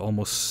 5,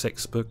 almost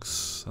 6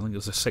 books. I think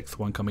there's a 6th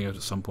one coming out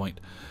at some point,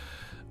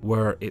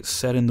 where it's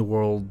set in a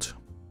world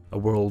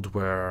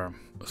where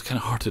it's kind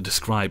of hard to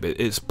describe.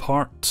 It's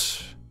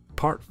part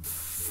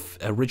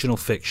original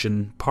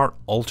fiction, part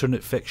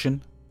alternate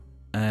fiction,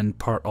 and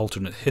part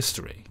alternate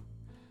history.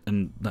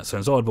 And that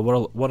sounds odd, but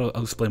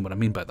I'll explain what I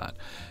mean by that.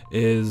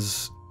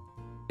 Is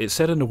it's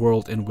set in a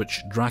world in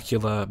which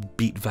Dracula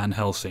beat Van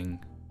Helsing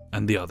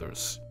and the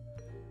others,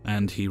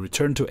 and he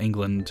returned to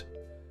England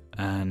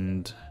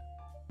and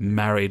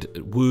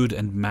wooed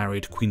and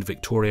married Queen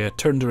Victoria,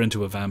 turned her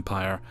into a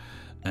vampire,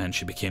 and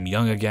she became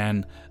young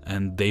again,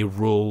 and they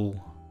rule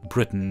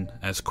Britain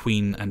as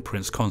Queen and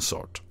Prince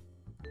Consort.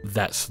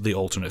 That's the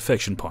alternate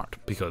fiction part,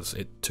 because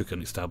it took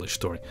an established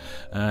story.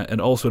 It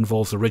also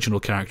involves original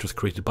characters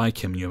created by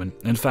Kim Newman.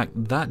 In fact,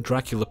 that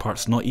Dracula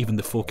part's not even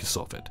the focus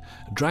of it.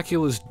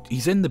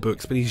 He's in the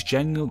books, but he's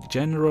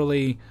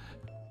generally,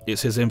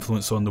 it's his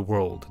influence on the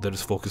world that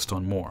is focused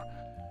on more.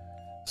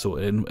 So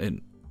it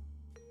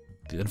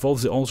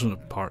involves the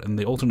alternate part, and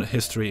the alternate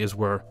history is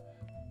where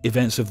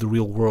events of the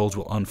real world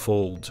will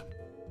unfold,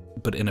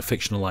 but in a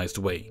fictionalized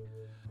way.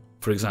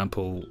 For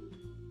example,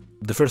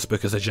 the first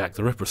book is a Jack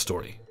the Ripper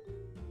story,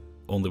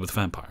 only with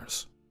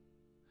vampires.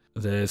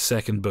 The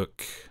second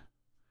book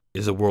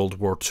is a World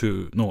War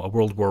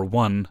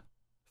I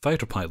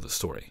fighter pilot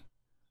story,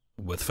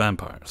 with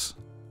vampires.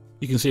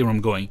 You can see where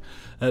I'm going.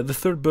 The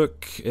third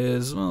book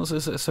is, well,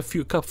 it's a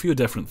few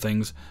different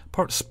things.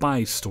 Part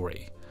spy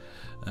story.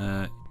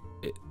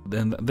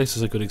 Then this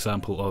is a good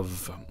example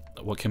of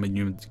what Kim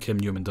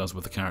Newman does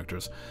with the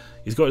characters.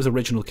 He's got his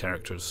original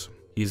characters.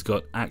 He's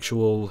got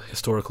actual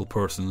historical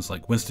persons,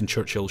 like Winston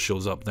Churchill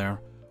shows up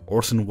there.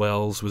 Orson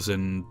Welles was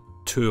in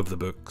 2 of the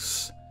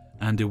books.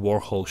 Andy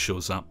Warhol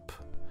shows up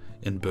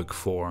in book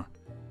 4.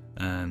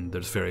 And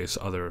there's various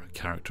other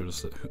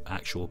characters,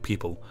 actual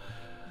people.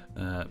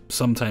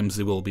 Sometimes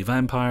they will be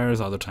vampires,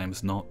 other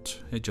times not.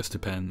 It just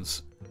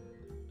depends.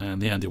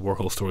 And the Andy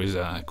Warhol story is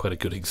quite a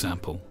good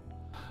example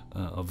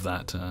of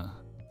that,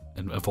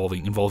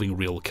 involving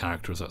real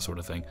characters, that sort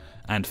of thing,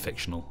 and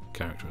fictional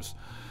characters.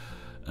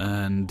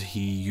 And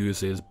he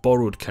uses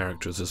borrowed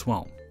characters as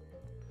well.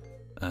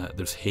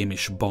 There's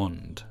Hamish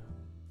Bond,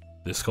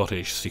 the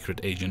Scottish secret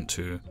agent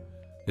who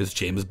is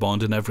James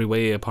Bond in every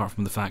way, apart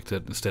from the fact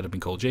that instead of being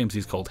called James,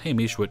 he's called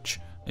Hamish, which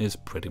is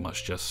pretty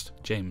much just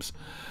James.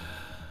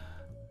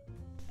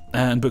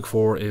 And book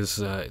 4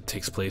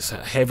 takes place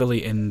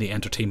heavily in the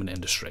entertainment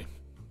industry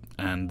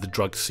and the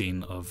drug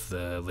scene of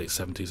the late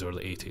 70s,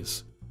 early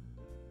 80s.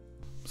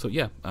 So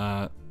yeah,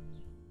 I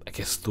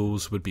guess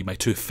those would be my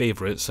 2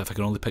 favourites. If I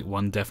can only pick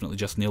one, definitely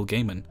just Neil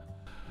Gaiman.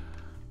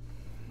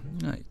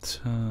 Right.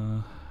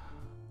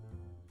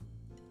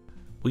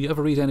 Will you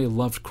ever read any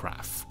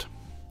Lovecraft?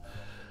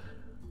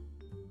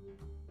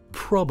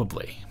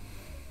 Probably.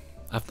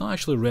 I've not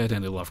actually read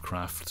any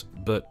Lovecraft,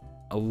 but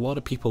a lot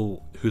of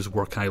people whose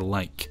work I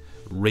like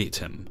rate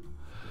him.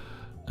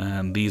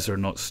 And these are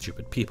not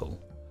stupid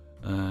people.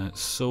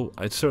 So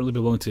I'd certainly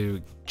be willing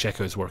to check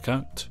his work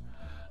out.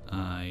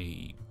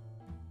 I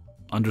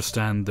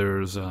understand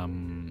there's,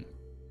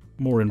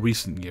 more in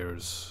recent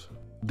years,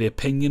 the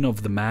opinion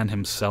of the man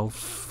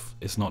himself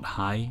is not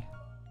high.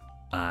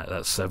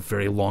 That's a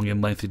very long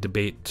and lengthy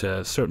debate,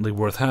 certainly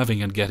worth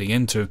having and getting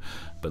into,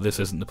 but this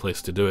isn't the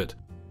place to do it.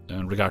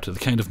 In regard to the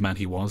kind of man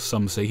he was,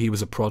 some say he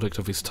was a product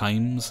of his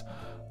times,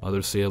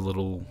 others say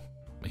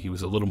he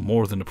was a little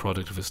more than a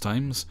product of his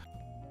times,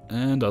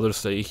 and others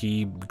say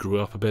he grew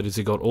up a bit as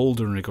he got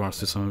older in regards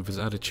to some of his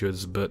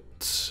attitudes,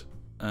 but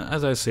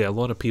as I say, a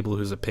lot of people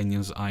whose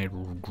opinions I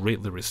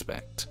greatly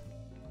respect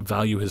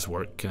value his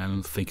work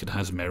and think it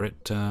has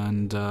merit,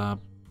 and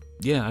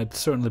yeah, I'd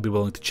certainly be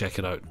willing to check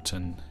it out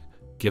and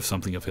give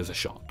something of his a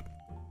shot.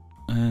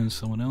 And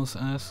someone else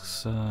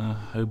asks, how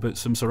about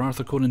some Sir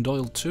Arthur Conan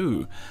Doyle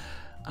too?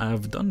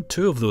 I've done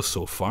 2 of those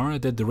so far. I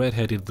did the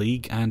Red-Headed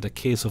League and A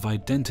Case of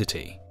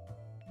Identity.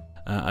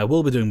 I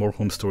will be doing more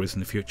home stories in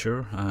the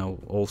future.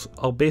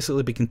 I'll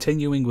basically be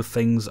continuing with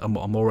things I'm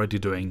already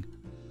doing.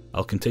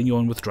 I'll continue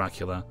on with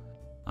Dracula.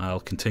 I'll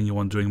continue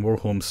on doing more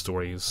home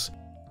stories.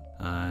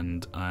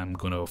 And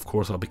of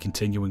course, I'll be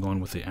continuing on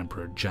with the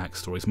Emperor Jack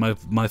stories.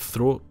 My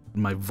throat,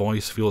 my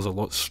voice feels a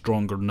lot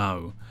stronger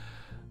now,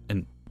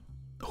 and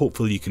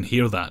hopefully you can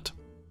hear that,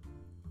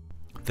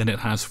 than it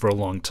has for a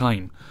long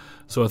time.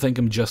 So I think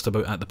I'm just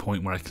about at the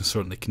point where I can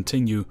certainly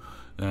continue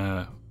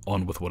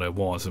on with what I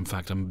was. In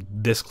fact, I'm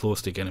this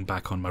close to getting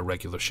back on my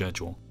regular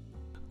schedule,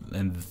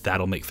 and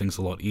that'll make things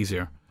a lot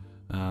easier.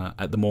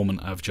 At the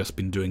moment, I've just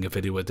been doing a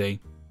video a day,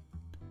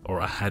 or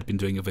I had been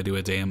doing a video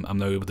a day. I'm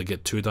now able to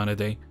get 2 done a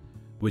day,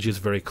 which is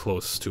very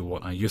close to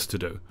what I used to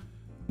do,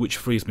 which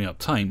frees me up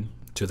time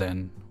to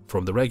then,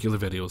 from the regular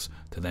videos,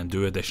 to then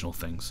do additional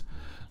things.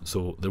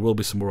 So there will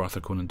be some more Arthur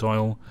Conan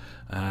Doyle,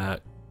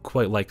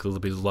 quite likely there'll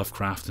be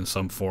Lovecraft in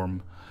some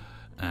form,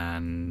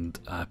 and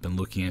I've been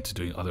looking into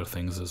doing other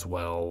things as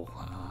well.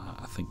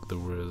 I think I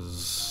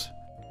was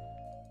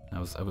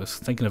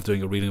thinking of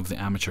doing a reading of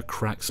The Amateur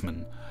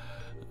Cracksman,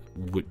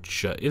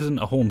 which isn't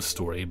a home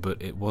story,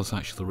 but it was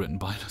actually written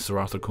by Sir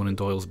Arthur Conan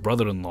Doyle's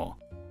brother-in-law.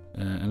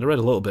 And I read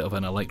a little bit of it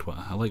and I liked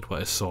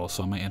what I saw,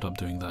 so I might end up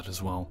doing that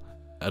as well.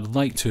 I'd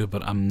like to,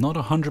 but I'm not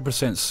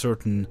 100%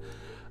 certain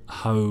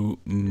how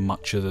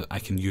much of it I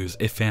can use,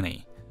 if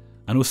any.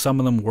 I know some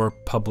of them were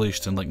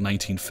published in like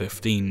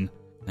 1915,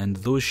 and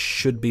those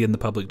should be in the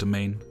public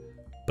domain,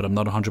 but I'm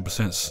not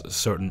 100%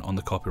 certain on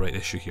the copyright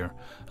issue here.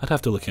 I'd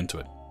have to look into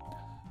it.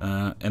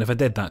 And if I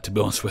did that, to be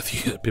honest with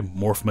you, it'd be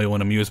more for my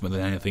own amusement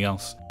than anything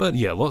else. But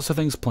yeah, lots of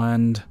things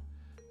planned,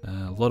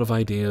 a lot of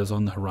ideas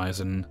on the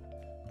horizon,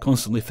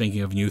 constantly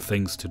thinking of new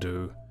things to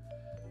do,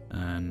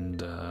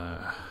 and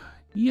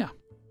yeah.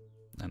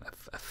 And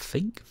I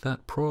think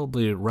that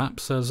probably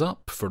wraps us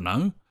up for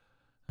now.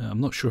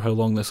 I'm not sure how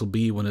long this will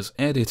be when it's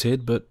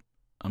edited, but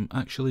I'm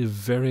actually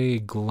very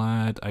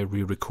glad I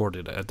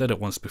re-recorded it. I did it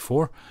once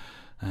before,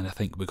 and I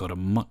think we got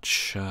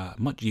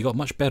you got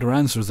much better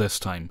answers this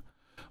time,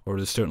 or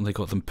they certainly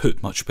got them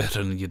put much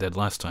better than you did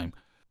last time.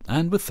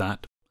 And with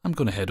that, I'm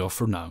going to head off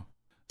for now.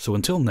 So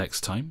until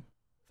next time,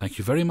 thank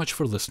you very much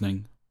for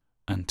listening,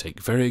 and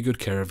take very good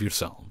care of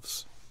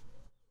yourselves.